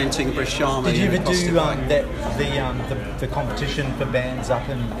representing the British Army. Did you ever do the competition for bands up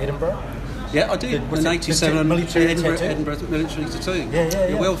in Edinburgh? Yeah, I did. In 87, Edinburgh military tattoo. Yeah.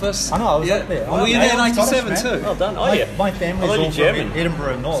 You're Wilfus. I know, I was up there. Were you there in 87 too? Well done. My family's all German. from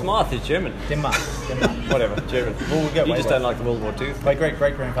Edinburgh North. Smart is German. Denmark. Whatever, German. Well, we'll go you just don't like the World War II. My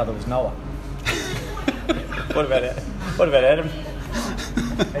great-great-grandfather was Noah. What about Adam?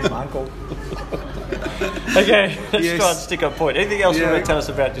 He's my uncle. Okay, let's try and stick on point. Anything else you want to tell us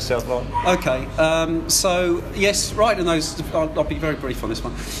about yourself, Ron? Okay, so yes, right in those. I'll be very brief on this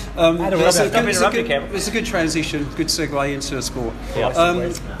one. It's a good transition, good segue into a sport.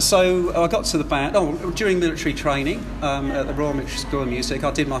 Yeah, so I got to the band. During military training at the Royal Military School of Music,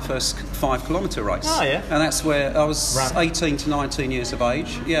 I did my first 5-kilometre race. Oh yeah, and that's where I was 18 to 19 years of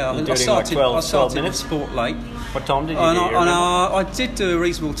age. Yeah, I started the sport late. What time did you do? I did do a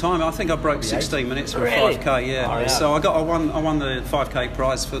reasonable time. I think I broke 16 minutes for a 5k. Yeah. So I won the 5k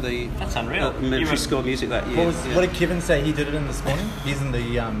prize for the Military School of Music that year. What did Kevin say? He did it in this morning. He's in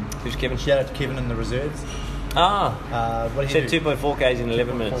the who's Kevin? Shout out to Kevin in the reserves. What did he do? 2.4 k's in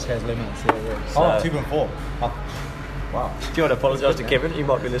 11 minutes. 4 k's 11 minutes. Yeah. 2.4. Wow. Do you want to apologise to Kevin? He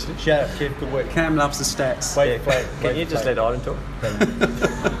might be listening. Shout out, Kev. Good work. Cam loves the stats. Can you just let Ivan talk?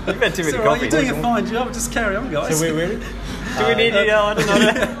 You've had too many coffees. You're doing a fine job. Just carry on, guys. So we're ready? Do we need you? I don't know.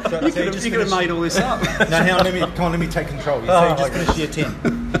 You could have made all this up. No, hang on, let me take control. You just finished Year 10.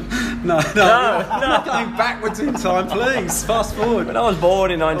 No, not going backwards in time, please. Fast forward. When I was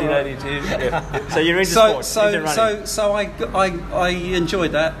born in 1982. Yeah. So you're into sports. So I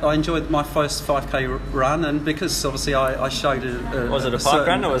enjoyed that. I enjoyed my first 5k run, and because obviously I showed was it a park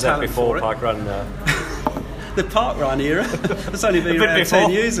run or was that before park run? The park run era. It's only been around 10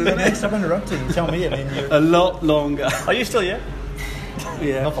 years, isn't it? Stop interrupting. Tell me. A lot longer. Are you still here?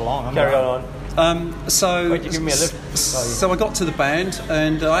 Yeah. Not for long. Carry on. Wait, you give me a lift? So I got to the band,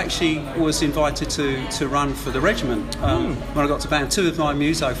 and I actually was invited to run for the regiment. When I got to band, 2 of my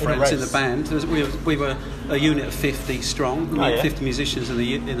muso friends in the band. We were a unit of 50 strong, 50 musicians in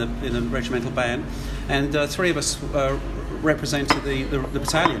the regimental band, and 3 of us represented the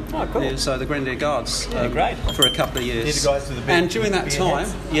battalion. Oh, cool. So the Grenadier Guards. Great. For a couple of years. Did the guys do the and during that time,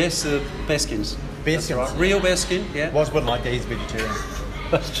 yes, bearskins. Bearskins. Real bearskin. Yeah. Wasn't like that. He's vegetarian.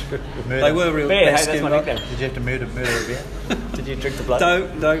 That's true. They were real bear. bearskin. Hey, that's my nickname. Did you have to murder a bear? Did you drink the blood?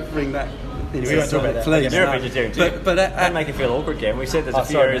 Don't bring that. We won't talk about that. Please. You're a vegetarian too. But that make you feel awkward, Cam. We said there's a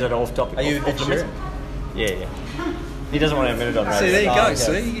few areas that are off topic. Are you a vegetarian? Yeah. He doesn't want to admit it on radio. See, there you go.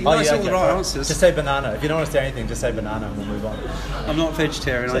 See, he knows all the right answers. Just say banana. If you don't want to say anything, just say banana and we'll move on. I'm not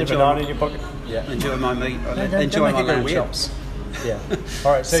vegetarian. I enjoy banana in your pocket. Yeah. Enjoy my meat. Enjoy my lamb chops. Yeah.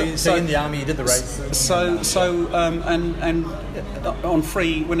 All right. So in the army, you did the race. And on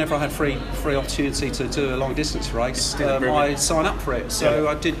free, whenever I had free opportunity to do a long distance race, I signed up for it. So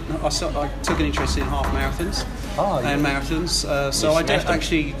I took an interest in half marathons and marathons. So I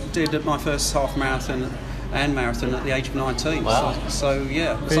did my first half marathon and marathon at the age of 19. Wow. So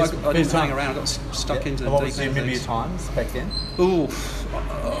I didn't hang around. I got stuck into the deep end. What was your times back then?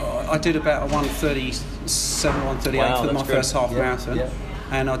 I did about a 1:37, 1:38 for my first half marathon. Yeah.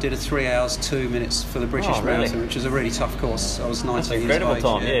 And I did a 3 hours 2 minutes for the British Marathon, which is a really tough course. I was 19 years of age. That's an incredible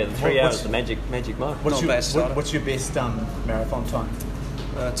time. Yeah, 3 hours, the magic mark. What's your best marathon time?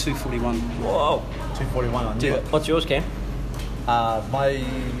 2:41. Whoa. 2:41. I knew it. What's yours, Cam? Have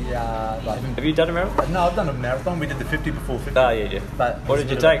you done a marathon? No, I've done a marathon. We did the 50 before 50. Oh, yeah. But what did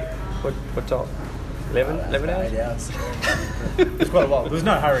you take? What time? 11 hours? 8 hours. It's quite a while. There was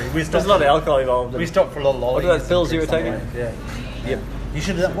no hurry. There's a lot of alcohol involved. We stopped for a lot of lollies. What are those pills you were taking? Yeah. Yep. You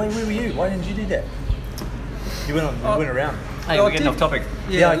should have done. Where were you? Why didn't you do that? You went around. Hey, we're getting off topic.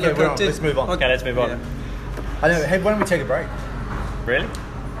 Yeah, okay, let's move on. Okay, let's move on. Yeah. I know. Hey, why don't we take a break? Really?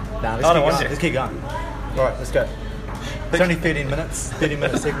 No, let's keep going. All right, let's go. It's only 13 minutes. 30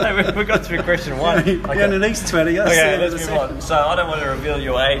 minutes. We got through question 1. Okay. Yeah, the next 20. Okay, let's move on. So I don't want to reveal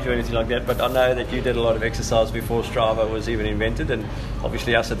your age or anything like that, but I know that you did a lot of exercise before Strava was even invented, and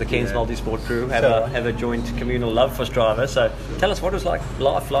obviously us at the Cairns Multisport crew have a joint communal love for Strava. So tell us, what was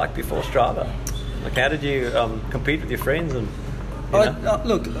life like before Strava? Like, how did you compete with your friends? And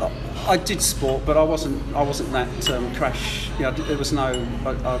look, I did sport, but I wasn't that crash. There was no.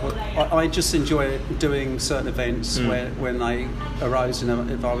 I just enjoy doing certain events when they arose, and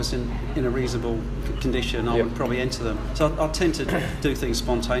if I was in a reasonable condition, I would probably enter them. So I tend to do things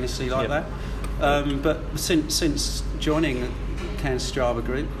spontaneously like that. But since joining Cairns Strava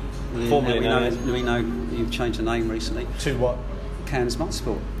Group, we know you've changed the name recently to what? Cairns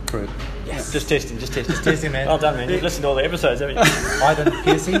Multisport Group. Yes. Just testing, man. Well done, man. You've listened to all the episodes, haven't you? Ivan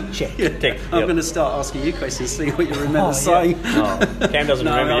Piercy, check. I'm going to start asking you questions, see what you remember saying. Cam doesn't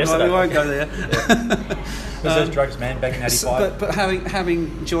remember yesterday. We won't go there. Was those drugs, man, back in '85? But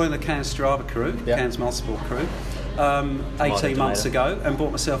having joined the Cairns Strava crew, Cairns Multisport crew, 18 months ago, and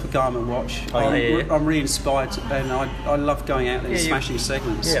bought myself a Garmin watch. I'm really inspired, and I love going out there and smashing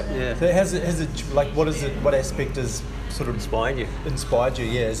segments. Yeah. So has it like what aspect is sort of inspired you?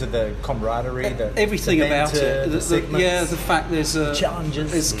 Yeah. Is it the camaraderie? Everything about it. The fact there's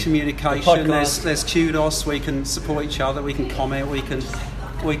challenges. There's communication. There's kudos. We can support each other. We can comment. We can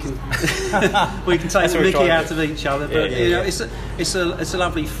take the mickey out of each other. But it's a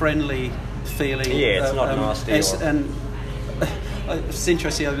lovely, friendly feeling. Yeah, it's not nasty. It's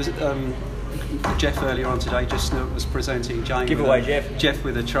interesting. I was, Jeff earlier on today just was presenting Jane. Give away Jeff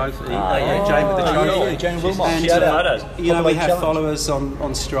with a trophy. Jane with a trophy. Jane Wilmot. And we have followers on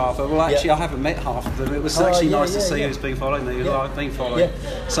Strava. Well, actually, I haven't met half of them. It was nice to see who's been following me, who I've been following.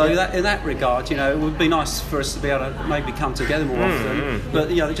 Yeah. So in that regard, it would be nice for us to be able to maybe come together more often. But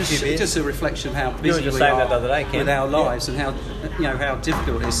just a reflection of how busy we are with our lives and how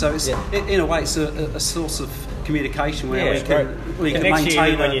difficult it is. So it's in a way it's a source of communication where we can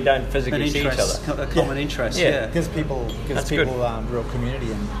maintain when you don't physically see each other, a common interest. Gives people real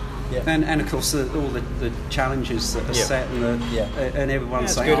community and of course all the challenges that are set and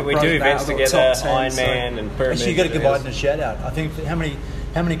everyone's saying good. We do events together, Ironman and Pyramid. Actually, you got to give Biden a shout out. I think how many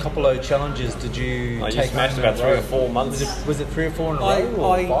Coppolo challenges did you take? You smashed about 3 or 4 months. Was it 3 or 4 in a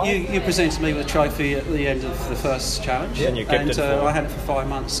row? You presented me with a trophy at the end of the first challenge, and you kept it I had it for 5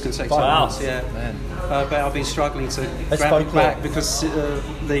 months consecutive. Wow. But I've been struggling to grab it back because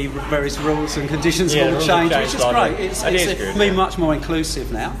the various rules and conditions have all changed, which is great. It's been much more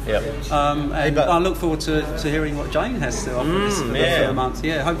inclusive now. And I look forward to hearing what Jane has to offer this for a month.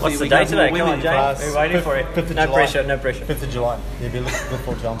 Yeah, hopefully. What's the date today? Come on, Jane. We're waiting for you. 5th of no July. No pressure. 5th of July. You'll be looking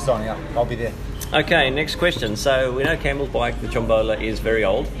forward to it. I'm signing up. I'll be there. Okay, next question. So we know Campbell's bike, the Chombola, is very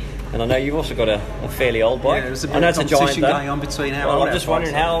old. And I know you've also got a fairly old bike. Yeah, there's a bit of competition going on between our I'm just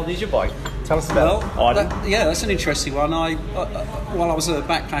wondering, how old is your bike? Tell us about it. That's an interesting one. While I was a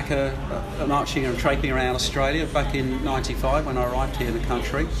backpacker marching and traipsing around Australia back in '95 when I arrived here in the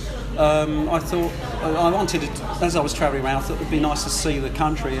country, I thought I wanted to, as I was travelling around, I thought it would be nice to see the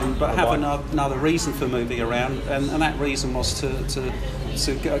country but have another reason for moving around, and that reason was to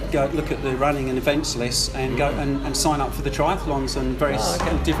to go look at the running and events list and go and sign up for the triathlons and various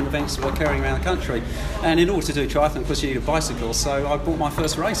different events that were occurring around the country. And in order to do a triathlon, of course, you need a bicycle. So I bought my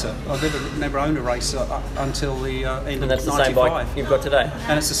first racer. I never owned a racer until the end of 95. And that's the same bike you've got today?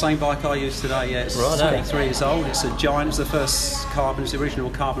 And it's the same bike I use today, yeah. It's 23 years old. It's a Giant. It's the first carbon, it's the original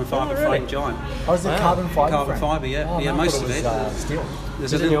carbon fibre frame Giant. Oh, is it carbon fibre? Carbon fibre, yeah. Oh, yeah, most of it. Steel.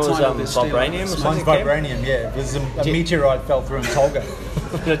 There's Isn't yours vibranium? Mine's vibranium, yeah. There's a meteorite fell through in Tolga.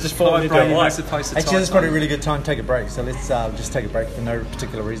 Just falling into a light. Actually, this is probably a really good time to take a break. So let's just take a break for no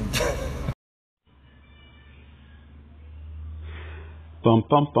particular reason.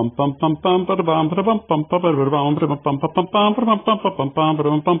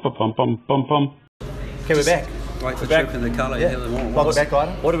 Okay, we're back. Right for trip in the colour. Yeah. Welcome back,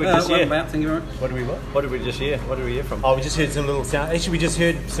 Ida. What did we just hear? Thank you very much. What did we what? What did we just hear? What did we hear from? Oh, we just heard some little sound. Actually, we just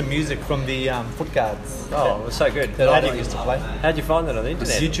heard some music from the Foot Guards. Oh, it was so good. That I used to play. How'd you find that on the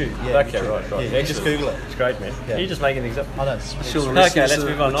internet? It's YouTube. Yeah, okay, YouTube. right. Yeah, you just Google it. It's great, man. Yeah. You're just making things up. I'm I know. sure the Okay, listeners let's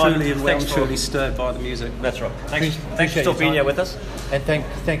move on. are truly and well Thanks truly stirred by the music. That's right. Thanks for your being here time. with us. And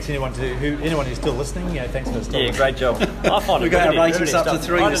thanks anyone who's still listening. Thanks for still. Yeah, great job. I find We got our ratings up to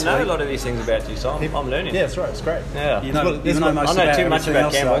 3 I this didn't know week. a lot of these things about you, so I'm learning. Yeah, that's right. It's great. Yeah. You know most I know about too much everything about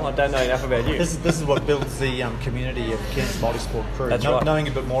else, Campbell. though. I don't know enough about you. This is what builds the community of Cairns Multisport crew. That's right. Knowing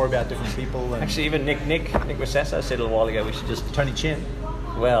a bit more about different people. And Actually, even Nick Massasso said a little while ago we should just. Tony Chen.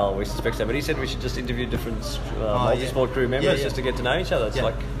 Well, we suspect so, but he said we should just interview different multi-sport crew members just to get to know each other. It's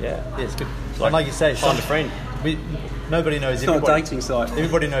Yeah, it's good. It's like you say, find a friend. Nobody knows It's not everybody. a dating site.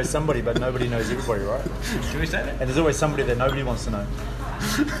 Everybody knows somebody, but nobody knows everybody, right? Should we say that? And there's always somebody that nobody wants to know.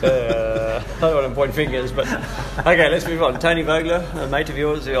 I don't want to point fingers, but okay, let's move on. Tony Vogler, a mate of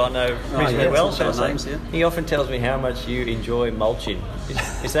yours who I know reasonably well, shall I say. names, yeah. He often tells me how much you enjoy mulching.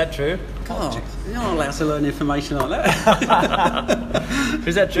 Is that true? God, you're not allowed to learn information like that.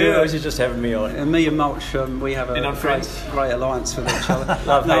 Is that true, Yeah. or is he just having me on? And me and Mulch, we have a You're not great, friends? great alliance with each other.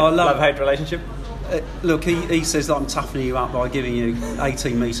 Love-hate relationship? Look, he says that I'm toughening you up by giving you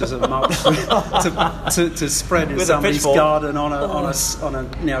 18 metres of mulch to spread in With a somebody's pitchfork. garden on a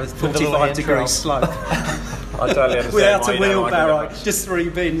 45 degree slope. I totally understand. Without why a you don't like it that wheelbarrow, much. just 3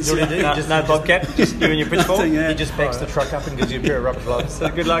 bins. You do? No bobcat, just you and your pitchfork. Nothing, yeah. He just backs the truck up and gives you a pair of rubber gloves. So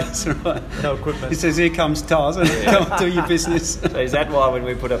good luck. That's right. No equipment. He says, "Here comes Tarzan. Come do your business." So is that why when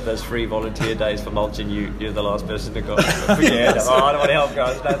we put up those free volunteer days for mulching, you're the last person to go? Put your hand up. Oh, I don't want to help,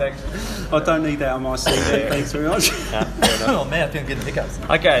 guys. No thanks. I don't need that on my CV. Thanks very much. Oh man, I think I'm getting hiccups.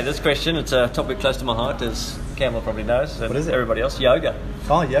 Okay, this question, it's a topic close to my heart, as Campbell probably knows. And What is it? everybody else, yoga.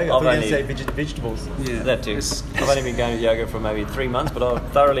 Oh, yoga. I thought you were I've going to say vegetables. Yeah. That too. I've only been going to yoga for maybe 3 months, but I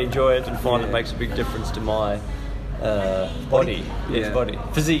thoroughly enjoy it and find it makes a big difference to my body. Yes, Yeah. body.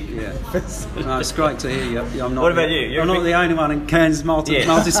 Physique. Yeah. No, it's great to hear you. I'm not What about you? You're I'm a not big- the only one in Cairns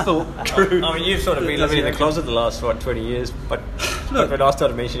multi-sport crew. I mean, you've sort of been living in the closet the last, 20 years, but when I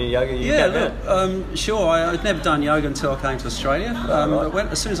started mentioning yoga, you Yeah, came out. look, sure. I'd never done yoga until I came to Australia. But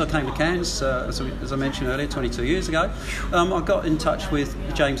as soon as I came to Cairns, as I mentioned earlier, 22 years ago, I got in touch with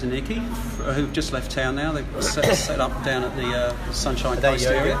James and Nikki, who've just left town now. They've set up down at the Sunshine Are they Coast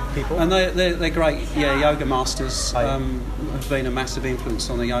yoga area. people? And they're great, yoga masters. Oh, yeah. Have been a massive influence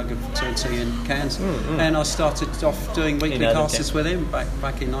on the yoga fraternity in Cairns. And I started off doing weekly know them, classes Ken? with him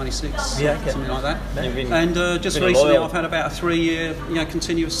back in '96, Yeah, okay. something like that. You've been- And just been a recently, loyal- I've had about a 3-year,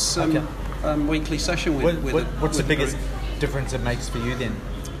 continuous weekly session with. What's the with biggest group. difference it makes for you then?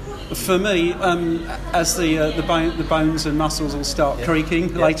 For me, as the bones and muscles all start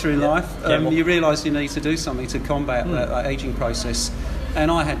creaking later in life, you realise you need to do something to combat that ageing process. And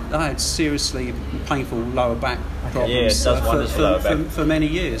I had seriously painful lower back problems Yeah, it does wonders for lower back. for many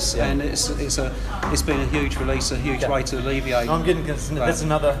years, and it's been a huge release, a huge way to alleviate. I'm getting that's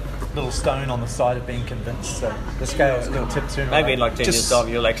another little stone on the side of being convinced. So the scale's going to tip sooner. or Maybe in later. like 10 years' time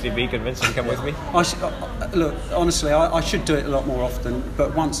you'll actually be convinced and come with me. Look, honestly, I should do it a lot more often,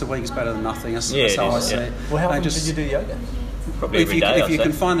 but once a week is better than nothing. That's Yeah, how it I is, see yeah. it. Well, how And often did you do yoga? Probably If every you, day, if you I'd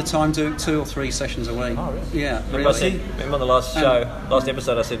can say. find the time, do 2 or 3 sessions a week. Oh, really? Yeah, Remember, I really. said, remember on the last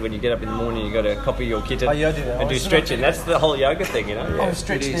episode, I said when you get up in the morning, you got to copy your kitten Oh, yeah, I do that. and do Oh, stretching. That's the whole yoga thing, you know. I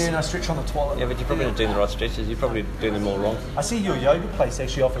stretch it is. there and I stretch on the toilet. Yeah, but you're probably not doing the right stretches. You're probably doing them all wrong. I see your yoga place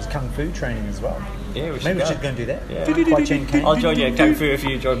actually offers kung fu training as well. Yeah, we should Maybe go. we should go and do that. Yeah. Quite Chen Kane. I'll join you at Kung Fu if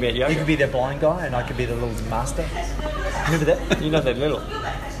you join me at You yoga. could be the blind guy and I could be the little master. Remember that? You're not that little.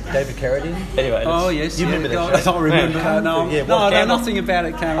 David Carradine. Anyway, Oh yes, You yeah, remember that show? I remember that. No, Yeah, no, I know Campbell? nothing about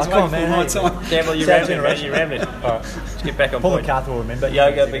it, Cam. It's come on, way before man, my hey. time. Campbell, you Same rammed it, man. generation. You rammed it. All right, let's get back on Paul point. McCarthy will remember.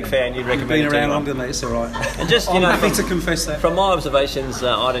 Yoga, big fan. You'd recommend Been it to around anyone. longer than me, it's all right. And just, you I'm know, happy from, to confess that. from my observations,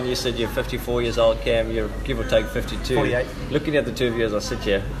 Iden, you said you're 54 years old, Cam. You're give or take 52. 48. Looking at the two of you as I sit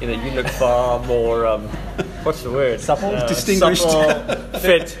here, you know, you look far more. What's the word? Supple? Distinguished. Supple,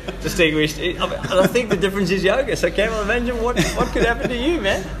 fit, distinguished. And I think the difference is yoga. So, Cam, imagine what could happen to you,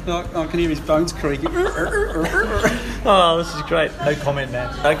 man. I can hear his bones creaking. Oh, this is great. No comment, man.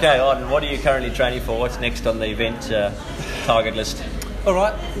 Okay, Iden, what are you currently training for? What's next on the event target list? All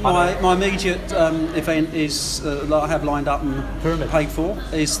right, my immediate event is that I have lined up and paid for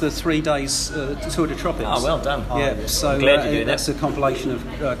is the 3 days Tour de Tropics. Oh, well done. Yeah, so Glad you do that. that's a compilation of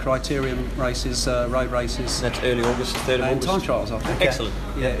criterium races, road races, That's early August, 3rd of and August. time trials. I think. Excellent.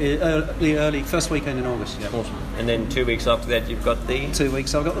 Yeah, early first weekend in August. Yeah. Awesome. And then 2 weeks after that, you've got the... 2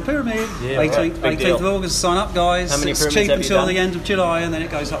 weeks. I've got the pyramid. Yeah, 18th, right. Big 18th deal. of August. Sign up, guys. How many it's pyramids cheap have you until done? the end of July, and then it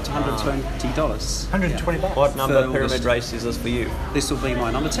goes up to $120. $120. What number For pyramid August. race is this for you? This will be my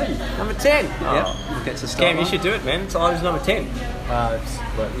number 10. Number 10. Yeah, we'll get to start. Cam, you line. should do it, man. It's always number 10.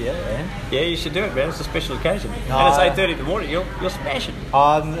 Yeah. Yeah, you should do it, man. It's a special occasion. No, And it's 8:30 in the morning. You'll smash it.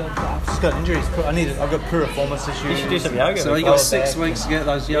 I've just got injuries. I've got piriformis issues. You should do some yoga. So you before. got 6 weeks to get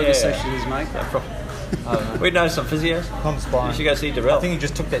those yoga Yeah. sessions, mate. We know some physios. I'm spine. You should go see Darrell. I think he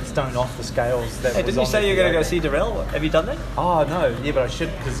just took that stone off the scales. That Hey, was didn't you on say the you were going to go yoga. see Darrell? Have you done that? Oh no, yeah, but I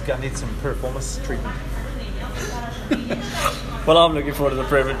should because I need some piriformis treatment. Well, I'm looking forward to the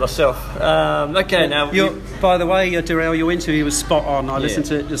pyramid myself. Okay, now... By the way, Darrell, your interview was spot on. I Yeah. listened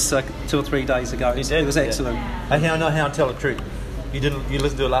to it just 2 or 3 days ago. You did? It was Yeah. excellent. Hey, how tell the truth? You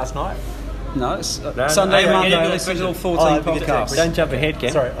listened to it last night? No, it's No, Sunday, no, Monday. yeah, I yeah, listened to all yeah. 14 Oh, we get podcasts. to- Don't jump ahead,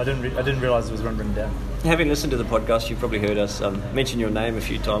 Cam. Sorry, I didn't realise it was written down. Having listened to the podcast, you've probably heard us mention your name a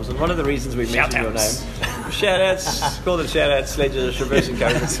few times, and one of the reasons we've mentioned your name, shout-outs, call them shout-outs, sledges, reverse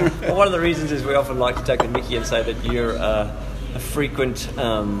encouragements. Well, one of the reasons is we often like to take the mickey and say that you're a frequent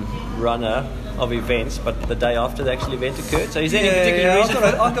runner of events, but the day after the actual event occurred. So is there any particular reason?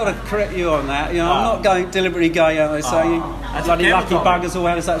 I've got to correct you on that. You know, I'm not deliberately going out there saying, bloody Campbell lucky told me. buggers all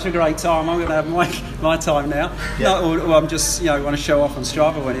had such a great time. I'm going to have my time now. No, or I'm just want to show off on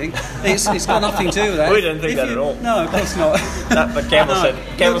Strava or anything. It's got nothing to do with that. We don't think If that you- at all. No, of course not. No, but Campbell said he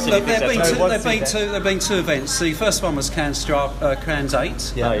Look, thinks there've that's been right. there've been two events. The first one was Crans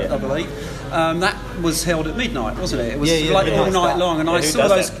 8, Yeah. Oh, yeah. I believe. That was held at midnight, wasn't it? It was Yeah, like all midnight night start. long, and Yeah, I who saw does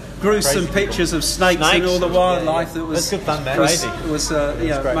those that? gruesome Crazy. pictures of snakes and all the Snakes. wildlife that was That's good fun, man. Crazy. was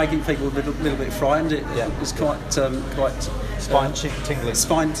great. making people a little bit frightened. It Yeah. was quite Spine tingling.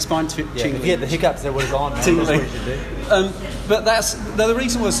 spine Yeah, if tingling. you had the hiccups, they would have gone. Man. That's Tingling. what you should do. But the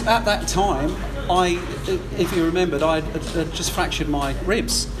reason was at that time, if you remembered, I had just fractured my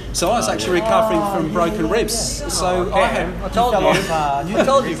ribs. So I was actually recovering from broken ribs. So I told you. I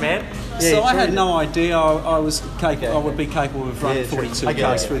told you, man. So I had no idea I was capable. I would be capable of running Yeah, true. 42 I get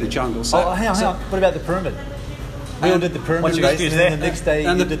k's it. through the jungle. So, Hang on. What about the pyramid? We all did the pyramid What's your race, excuse and then there? the next day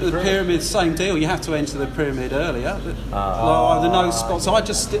and you the did the pyramid. pyramid, same deal. You have to enter the pyramid earlier. The no spots. So I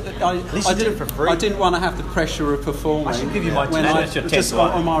just, least I you did did it for free. I didn't want to have the pressure of performing. I should give you my when ten. I That's your just 10th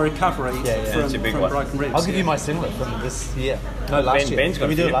one. on my recovery that's from your big one. broken ribs. I'll give you my singlet from this year. No, last Ben- year. Ben's got Did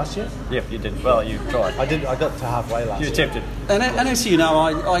we a do it few. last year? Yep, you did. Well, you tried. I did. I got to halfway last You year. attempted. And as you know,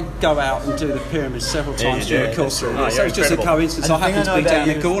 I go out and do the pyramid several Yeah, times you during do. the course of the Oh, year. So you're it's just a incredible. coincidence. And I the thing happened to know be about down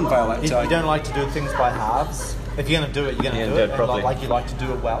you at Gornvale that is day. you don't like to do things by halves. If you're going to do it, you're going to do it. And properly. like you like to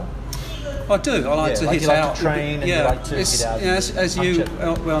do it well. I do. I like to like hit you like out. to train and you like to it's, get out yeah, and as punch you it.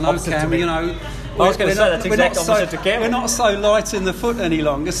 well know, Opposite to Cam, me. you know. I was gonna say that's we're exact not opposite to Cam. We're not so light in the foot any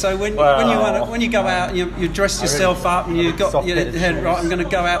longer. So when you go out and you dress yourself up and you've got your soft-headed head shoulders. right, I'm going to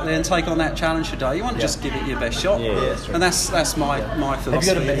go out there and take on that challenge today. You want to just give it your best shot. Yeah, that's true. And that's my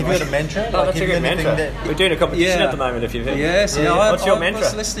philosophy. Have you got a mantra? Oh, that's a have you good got anything mantra. that- We're doing a competition Yeah. at the moment, if you've heard. Yes, Yeah. yeah. What's your I mantra?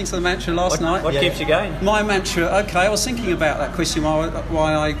 was listening to the mantra last night. What keeps you going? My mantra. Okay, I was thinking about that question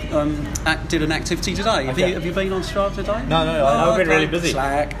why I did an activity today. Have you been on Strava today? No, I've been really busy.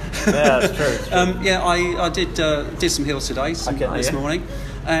 Slack. Yeah, that's true. It's true. Yeah, I did some hills today this morning,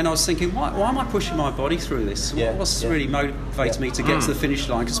 and I was thinking, why am I pushing my body through this? What's really motivated me to get to the finish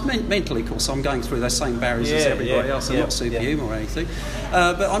line? Because mentally, of course, I'm going through those same barriers as everybody else. I'm not superhuman or anything,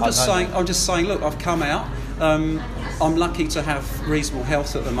 but I'm just saying. Look, I've come out. I'm lucky to have reasonable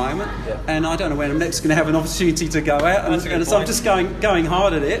health at the moment, and I don't know when I'm next going to have an opportunity to go out. And so I'm just going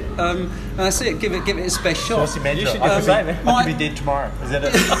hard at it. And that's it. Give it its best shot. What's your mantra? You should do the same, man. I could be dead tomorrow. Is that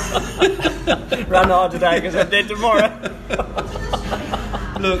it? Run hard today because I'm dead tomorrow.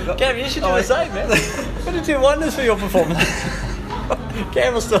 Look, Cam, you should do the same, man. What did do wonders for your performance?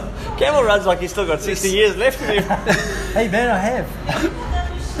 Camel runs like he's still got 60 years left in him. Hey man, I have.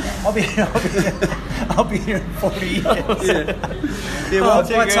 I'll be here in 40 years. Well,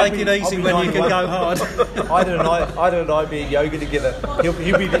 why take it easy when you can go hard? Ida and I be in yoga together. He'll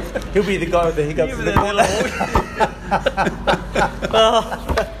be the guy with the hiccups.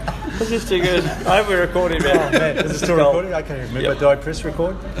 This is too good. I hope we're recording, man. Oh man, is it still recording? I can't even remember. Yep. Do I press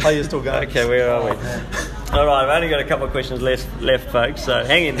record? Oh, you're still going. Okay, where are we? All right, I've only got a couple of questions left, folks. So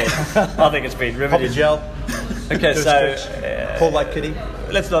hang in there. I think it's been riveting. Pop a gel. Okay, so call like Kitty.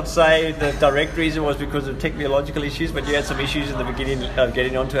 Let's not say the direct reason was because of technological issues, but you had some issues in the beginning of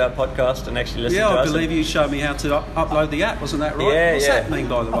getting onto our podcast and actually listening to us. Yeah, I believe you showed me how to upload the app, wasn't that right? Yeah, What's that mean,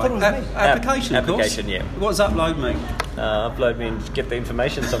 by the way? Application, of course. Application, yeah. What does upload mean? Upload means get the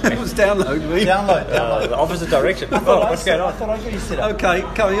information somewhere. It was download me. Download. The opposite direction. What's going on? I thought I got you set up. Okay,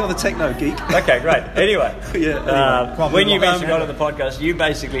 come you're the techno geek. Okay, great. Anyway, when you mentioned on on the podcast, you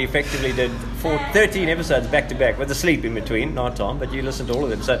basically effectively did 13 episodes back to back with the sleep in between, night time, but you listened to all of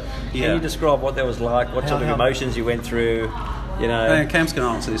them. So can you describe what that was like, what sort of emotions you went through? You know, Cam's going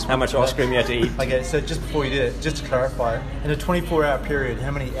to answer this. How much ice cream you had to eat? Okay, so just before you do it, just to clarify, in a 24-hour period,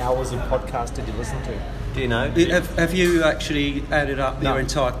 how many hours of podcast did you listen to? Do you know? Have you actually added up your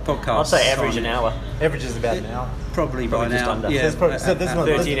entire podcast? I'll say average an hour. Average is about an hour. Probably by just now. under. Yeah, so this one,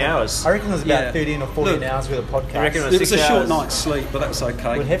 13 hours. I reckon there's about 13 or 14 hours with a podcast. I reckon it was a short night's sleep, but that's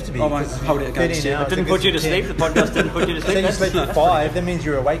okay. It would have to be. I won't hold it against you. It didn't put you to sleep. The podcast didn't put you to sleep. Then you sleep for 5. That means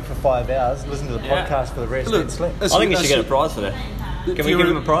you're awake for 5 hours. Listen to the podcast for the rest. Then sleep. I think you should get a prize for that. Can we give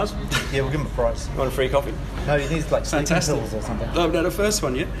him a prize? Yeah, we'll give him a prize. You want a free coffee? No, he needs like sleeping pills or something. No, not the first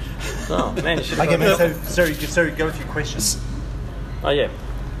one yet. Oh man, you should have. Okay, man. So sorry, go with your questions. Oh yeah.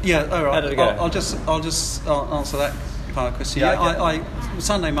 Yeah, all right. How did it go? I'll just answer that part of the question. I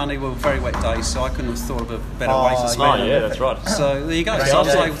Sunday, Monday were very wet days, so I couldn't have thought of a better way to spend it. Oh yeah, that's right. So there you go. So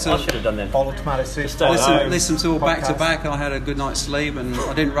I should have done that. Bowl of tomato soup. Listen to all back to back. I had a good night's sleep, and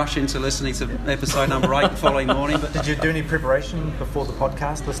I didn't rush into listening to episode number 8 the following morning. But did you do any preparation before the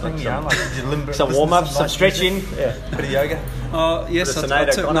podcast listening? Yeah, like did you limber some warm up, some stretching, bit of yoga? Yes, I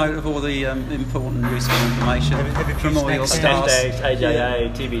took note of all the important useful information from all your stars. Hashtags,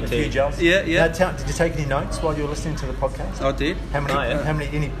 AJA, TBT. Yeah. Now, did you take any notes while you were listening to the podcast? I did. How many?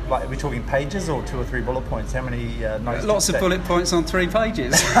 Any? Like, are we talking pages or 2 or 3 bullet points? How many notes? Lots of bullet points on 3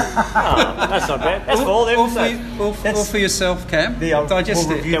 pages. That's not bad. That's for all them. All for yourself, Cam. Digest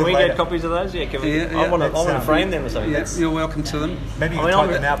it. Can we get copies of those? Yeah. Can we? I want to frame them or something. Yeah, you're welcome to them. Maybe you can type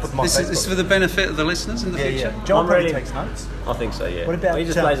them out with my Facebook. This is for the benefit of the listeners in the future. Yeah. John really takes notes. I think so, yeah. What about he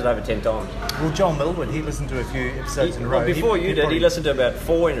just plays it over 10 times. Well, Joel Millwood, he listened to a few episodes in a row. Well, before you did, he listened to about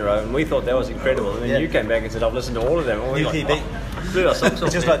 4 in a row, and we thought that was incredible. And then you came back and said, I've listened to all of them. And we blew our socks off.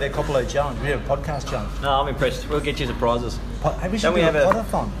 It's just like their Coppola challenge. We have a podcast challenge. No, I'm impressed. We'll get you some prizes. We should do a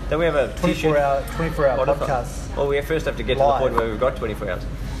podathon. Then we have a 24-hour podcast. Well, we first have to get to the point where we've got 24 hours.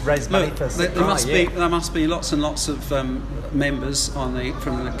 Raise money for there must be lots and lots of members from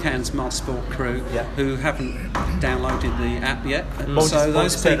the Cairns Motorsport crew who haven't downloaded the app yet, so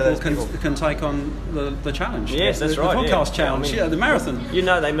those people can take on the challenge. Yes, that's right. The podcast challenge, the marathon. You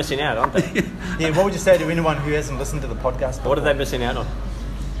know they're missing out, aren't they? Yeah. What would you say to anyone who hasn't listened to the podcast before? What are they missing out on?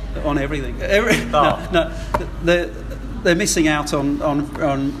 On everything. No. They're missing out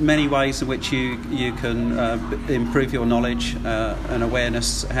on many ways in which you can improve your knowledge and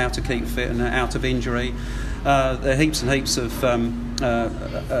awareness, how to keep fit and out of injury. There are heaps and heaps of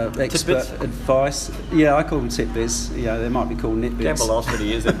expert advice. Yeah, I call them tidbits. Yeah, they might be called nitbits. Campbell asked me to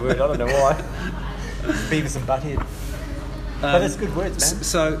use that word. I don't know why. Beavis and Butthead. But that's good words, man.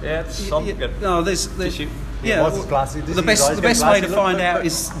 So it's good. No, there's yeah, the best way to find out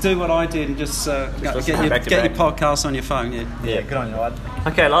is do what I did and just get your podcast on your phone. Yeah, good on you, Ed.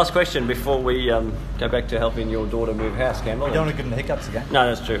 Okay, last question before we go back to helping your daughter move house, Campbell. You don't want to give them the hiccups again. No,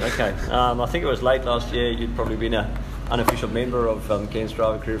 that's true. Okay, I think it was late last year. You'd probably been an unofficial member of Cairns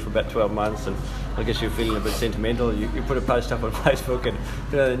Driver Crew for about 12 months, and I guess you're feeling a bit sentimental. You put a post up on Facebook, and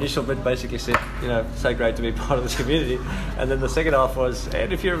the initial bit basically said, so great to be part of this community, and then the second half was,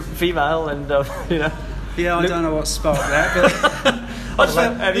 and if you're a female, and Yeah, I don't know what sparked that, but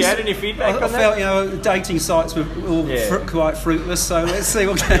have you had any feedback on that? I felt, dating sites were all quite fruitless, so let's see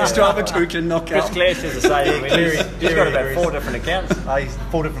what Cairns Driver Crew can knock out. Chris Clare says the same. He's got about 4 different accounts.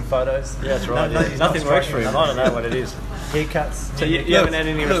 4 different photos. Yeah, that's right. Nothing works for him. I don't know what it is. Haircuts. So you haven't had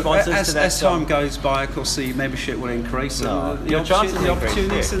any responses to that? As time goes by, of course, the membership will increase. No. The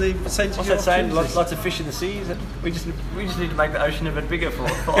opportunities and the percentage. What's that saying? Lots of fish in the seas. We just need to make the ocean a bit bigger for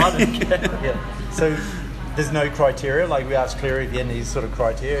Ireland. Yeah. So there's no criteria. Like we asked Cleary at the end of his sort of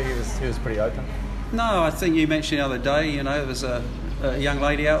criteria. He was pretty open. No, I think you mentioned the other day. There was a young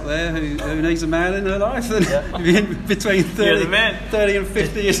lady out there who needs a man in her life, and between 30 and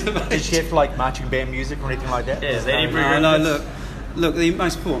 50 years of age. Did she have like marching band music or anything like that? Yeah, no, look, the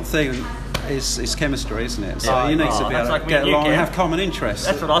most important thing is chemistry, isn't it? So you need to be able to get along and have common interests.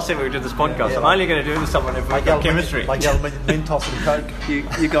 That's what I said when we did this podcast. I'm only going to do this with someone if we've got chemistry. Like Mentos and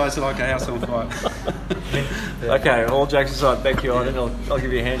Coke. You guys are like a house on fire. Okay, all jokes aside, thank you, Arden. I'll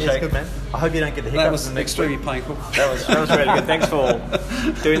give you a handshake. Yes, good, man. I hope you don't get the hiccups. That was extremely painful. That was really good. Thanks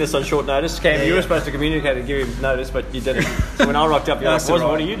for doing this on short notice. Cam, you were supposed to communicate and give him notice, but you didn't. So when I rocked up, you're like, what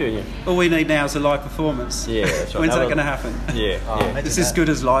are you doing here? All we need now is a live performance. Yeah, that's right. When's that going to happen? Yeah. It's as good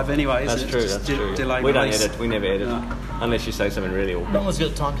as live anyway, isn't it? That's true. We don't edit. We never edit. No. Unless you say something really awkward. No one's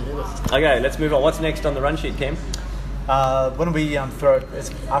got time to do it. Okay, let's move on. What's next on the run sheet, Cam? Why don't we throw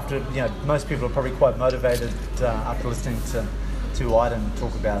it, after, most people are probably quite motivated after listening to Iden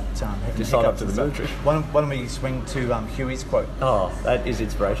talk about having to sign up to the military. Why don't we swing to Huey's quote? Oh, that is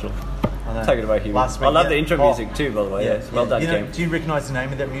inspirational. Take it away, Huey. I love the intro music too, by the way. Yeah, well done, Cam. Do you recognise the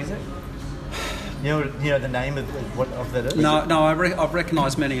name of that music? You know the name of what that is? No, I've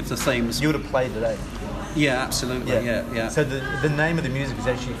recognised many of the themes. You would have played today. Yeah, absolutely. Yeah. So the name of the music is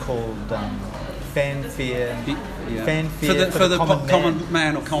actually called Fanfare. Fanfare for the common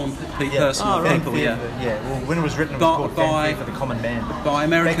man or common person. Oh, right. People. Well, when it was written, it was called Fanfare for the Common Man. By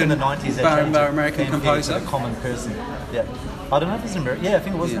American, back in the 90s, by American composer. For the common person. Yeah. I don't know if it's an American. Yeah, I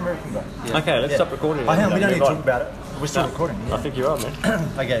think it was an American guy. Yeah. Okay, let's stop recording. Hang on, we don't need to talk about it. We're still recording. Yeah. I think you are,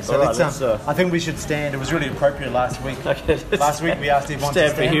 man. Okay, so let's. I think we should stand. It was really appropriate last week. Last week we asked everyone to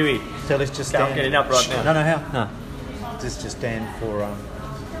stand for Huey. So let's just stand. I'm getting up right now. No, how? No. Just stand for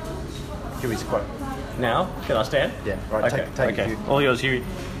Huey's quote. Now? Can I stand? Yeah. Right. Okay. Take okay. All yours, Huey.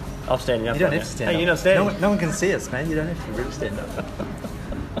 I'm standing up. You don't have to stand up. Hey, you're not standing. No one can see us, man. You don't have to really stand up.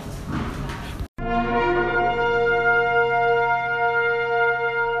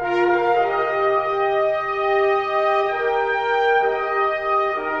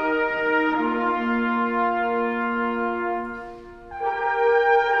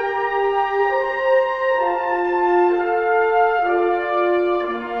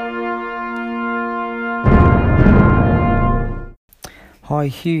 Hi,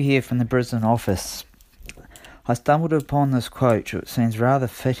 Hugh here from the Brisbane office. I stumbled upon this quote which seems rather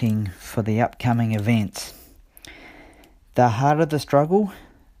fitting for the upcoming events. The harder the struggle,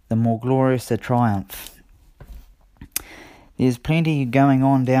 the more glorious the triumph. There's plenty going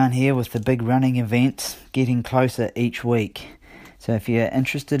on down here with the big running events getting closer each week. So if you're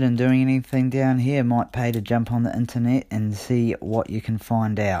interested in doing anything down here, it might pay to jump on the internet and see what you can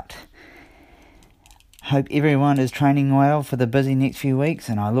find out. Hope everyone is training well for the busy next few weeks,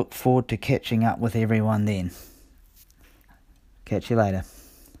 and I look forward to catching up with everyone then. Catch you later.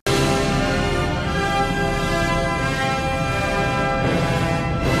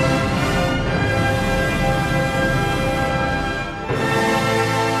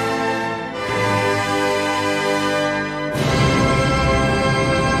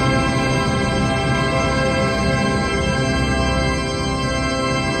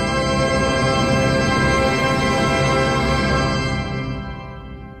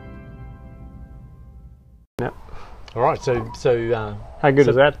 All right, so how good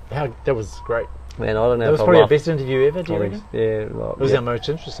is that? That was great. Man, I don't know. That was probably our best interview ever. Do you reckon? Yeah, well, it was our most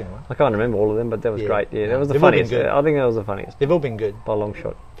interesting one. I can't remember all of them, but that was great. Yeah, that was the funniest. I think that was the funniest. They've all been good by a long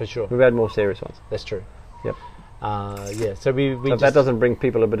shot, for sure. We've had more serious ones. That's true. Yep. So we so that doesn't bring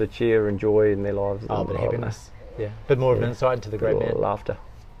people a bit of cheer and joy in their lives. Oh, but happiness. Yeah, but more of an insight into the great man. Laughter.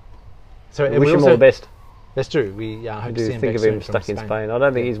 So we wish him all the best. That's true. We hope to see him think of him stuck in Spain. I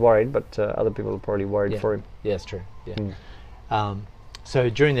don't think he's worried, but other people are probably worried for him. Yeah, it's true. Yeah. So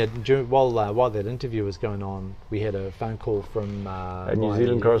while that interview was going on, we had a phone call from a New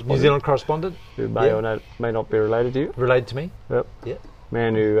Zealand correspondent who may or may not be related to you. Related to me. Yep. Yeah.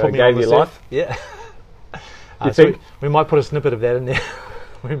 Man who gave you life. Yeah. So we might put a snippet of that in there.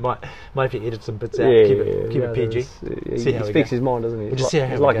 We might have to edit some bits out. Keep it PG. He speaks his mind, doesn't he? We'll just see how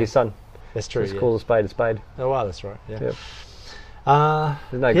he's like his son. That's true. Just call a spade a spade. Oh wow, that's right. Yeah. Yep.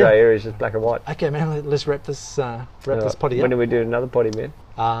 There's no grey areas, just black and white. Okay, man. Let's wrap this potty up. When do we do another potty, man?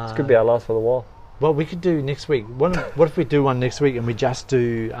 This could be our last for a while. Well, we could do next week. What if we do one next week and we just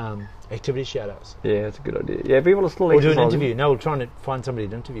do activity shout-outs? Yeah, that's a good idea. Yeah, people are still We'll do an interview. No, we'll try and find somebody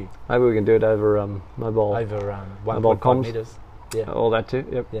to interview. Maybe we can do it over mobile. Over 1.5 metres. Yeah. All that too.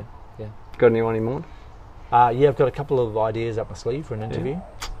 Yep. Yeah. Got anyone in mind? Yeah, I've got a couple of ideas up my sleeve for an interview.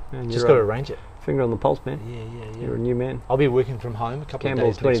 Yeah. Just got to arrange it. Finger on the pulse, man. Yeah. You're a new man. I'll be working from home a couple Campbell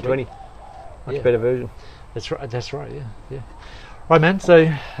of days next 2020. Much better version. That's right. Yeah. Right, man. So,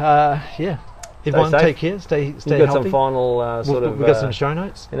 Everyone take care, stay You've got healthy. some final We've got some show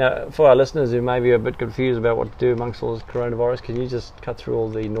notes. For our listeners who may be a bit confused about what to do amongst all this coronavirus, can you just cut through all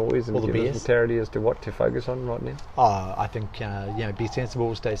the noise and give us some clarity as to what to focus on right now? I think be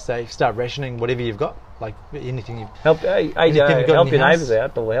sensible, stay safe, start rationing whatever you've got, like anything you've help your neighbours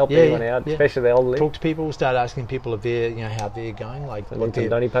out, or help anyone out, especially the elderly. Talk to people, start asking people if they're how they're going, like some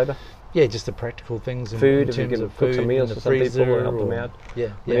donny paper. Yeah, just the practical things. Food, in terms of cook some meals for some people or help them out.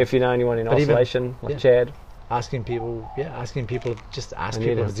 Yeah. And if you know anyone in isolation, like Chad. Asking people, just ask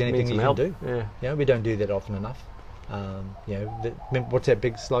people if there's anything you can do. Yeah. We don't do that often enough. What's that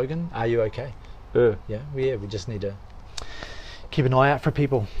big slogan? Are you okay? We just need to keep an eye out for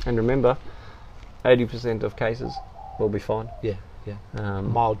people. And remember, 80% of cases will be fine. Yeah.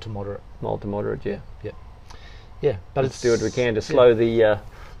 Mild to moderate. Yeah. But let's do what we can to slow the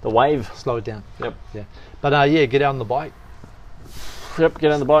wave. Slow it down. Yep. Yeah. But get out on the bike. Yep,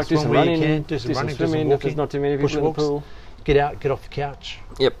 get on the bike, do some running, do some running, swimming if there's not too many people in the pool. Get out, get off the couch.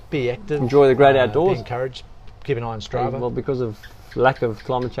 Yep. Be active. Enjoy the great outdoors. Be encouraged. Keep an eye on Strava. Well, because of lack of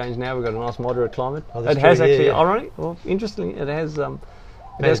climate change now, we've got a nice moderate climate. It has actually, ironic, well, interestingly, it has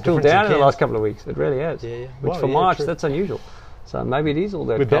cooled down in the last couple of weeks. It really has. Yeah. Which for March, that's unusual. So maybe it is all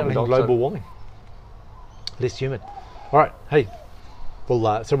that. We're battling global warming. Less humid. All right. Hey,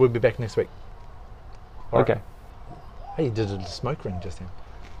 so we'll be back next week. Okay. Hey, you did a smoke ring just then.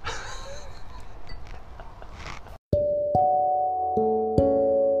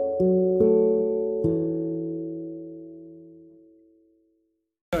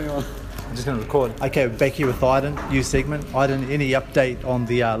 I'm just going to record. Okay, we're back here with Iden. New segment. Iden, any update on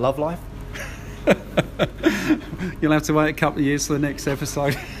the love life? You'll have to wait a couple of years for the next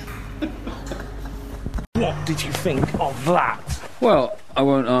episode. What did you think of that? Well, I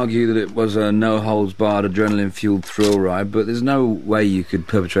won't argue that it was a no-holds-barred, adrenaline-fueled thrill ride, but there's no way you could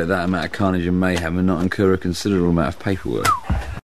perpetrate that amount of carnage and mayhem and not incur a considerable amount of paperwork.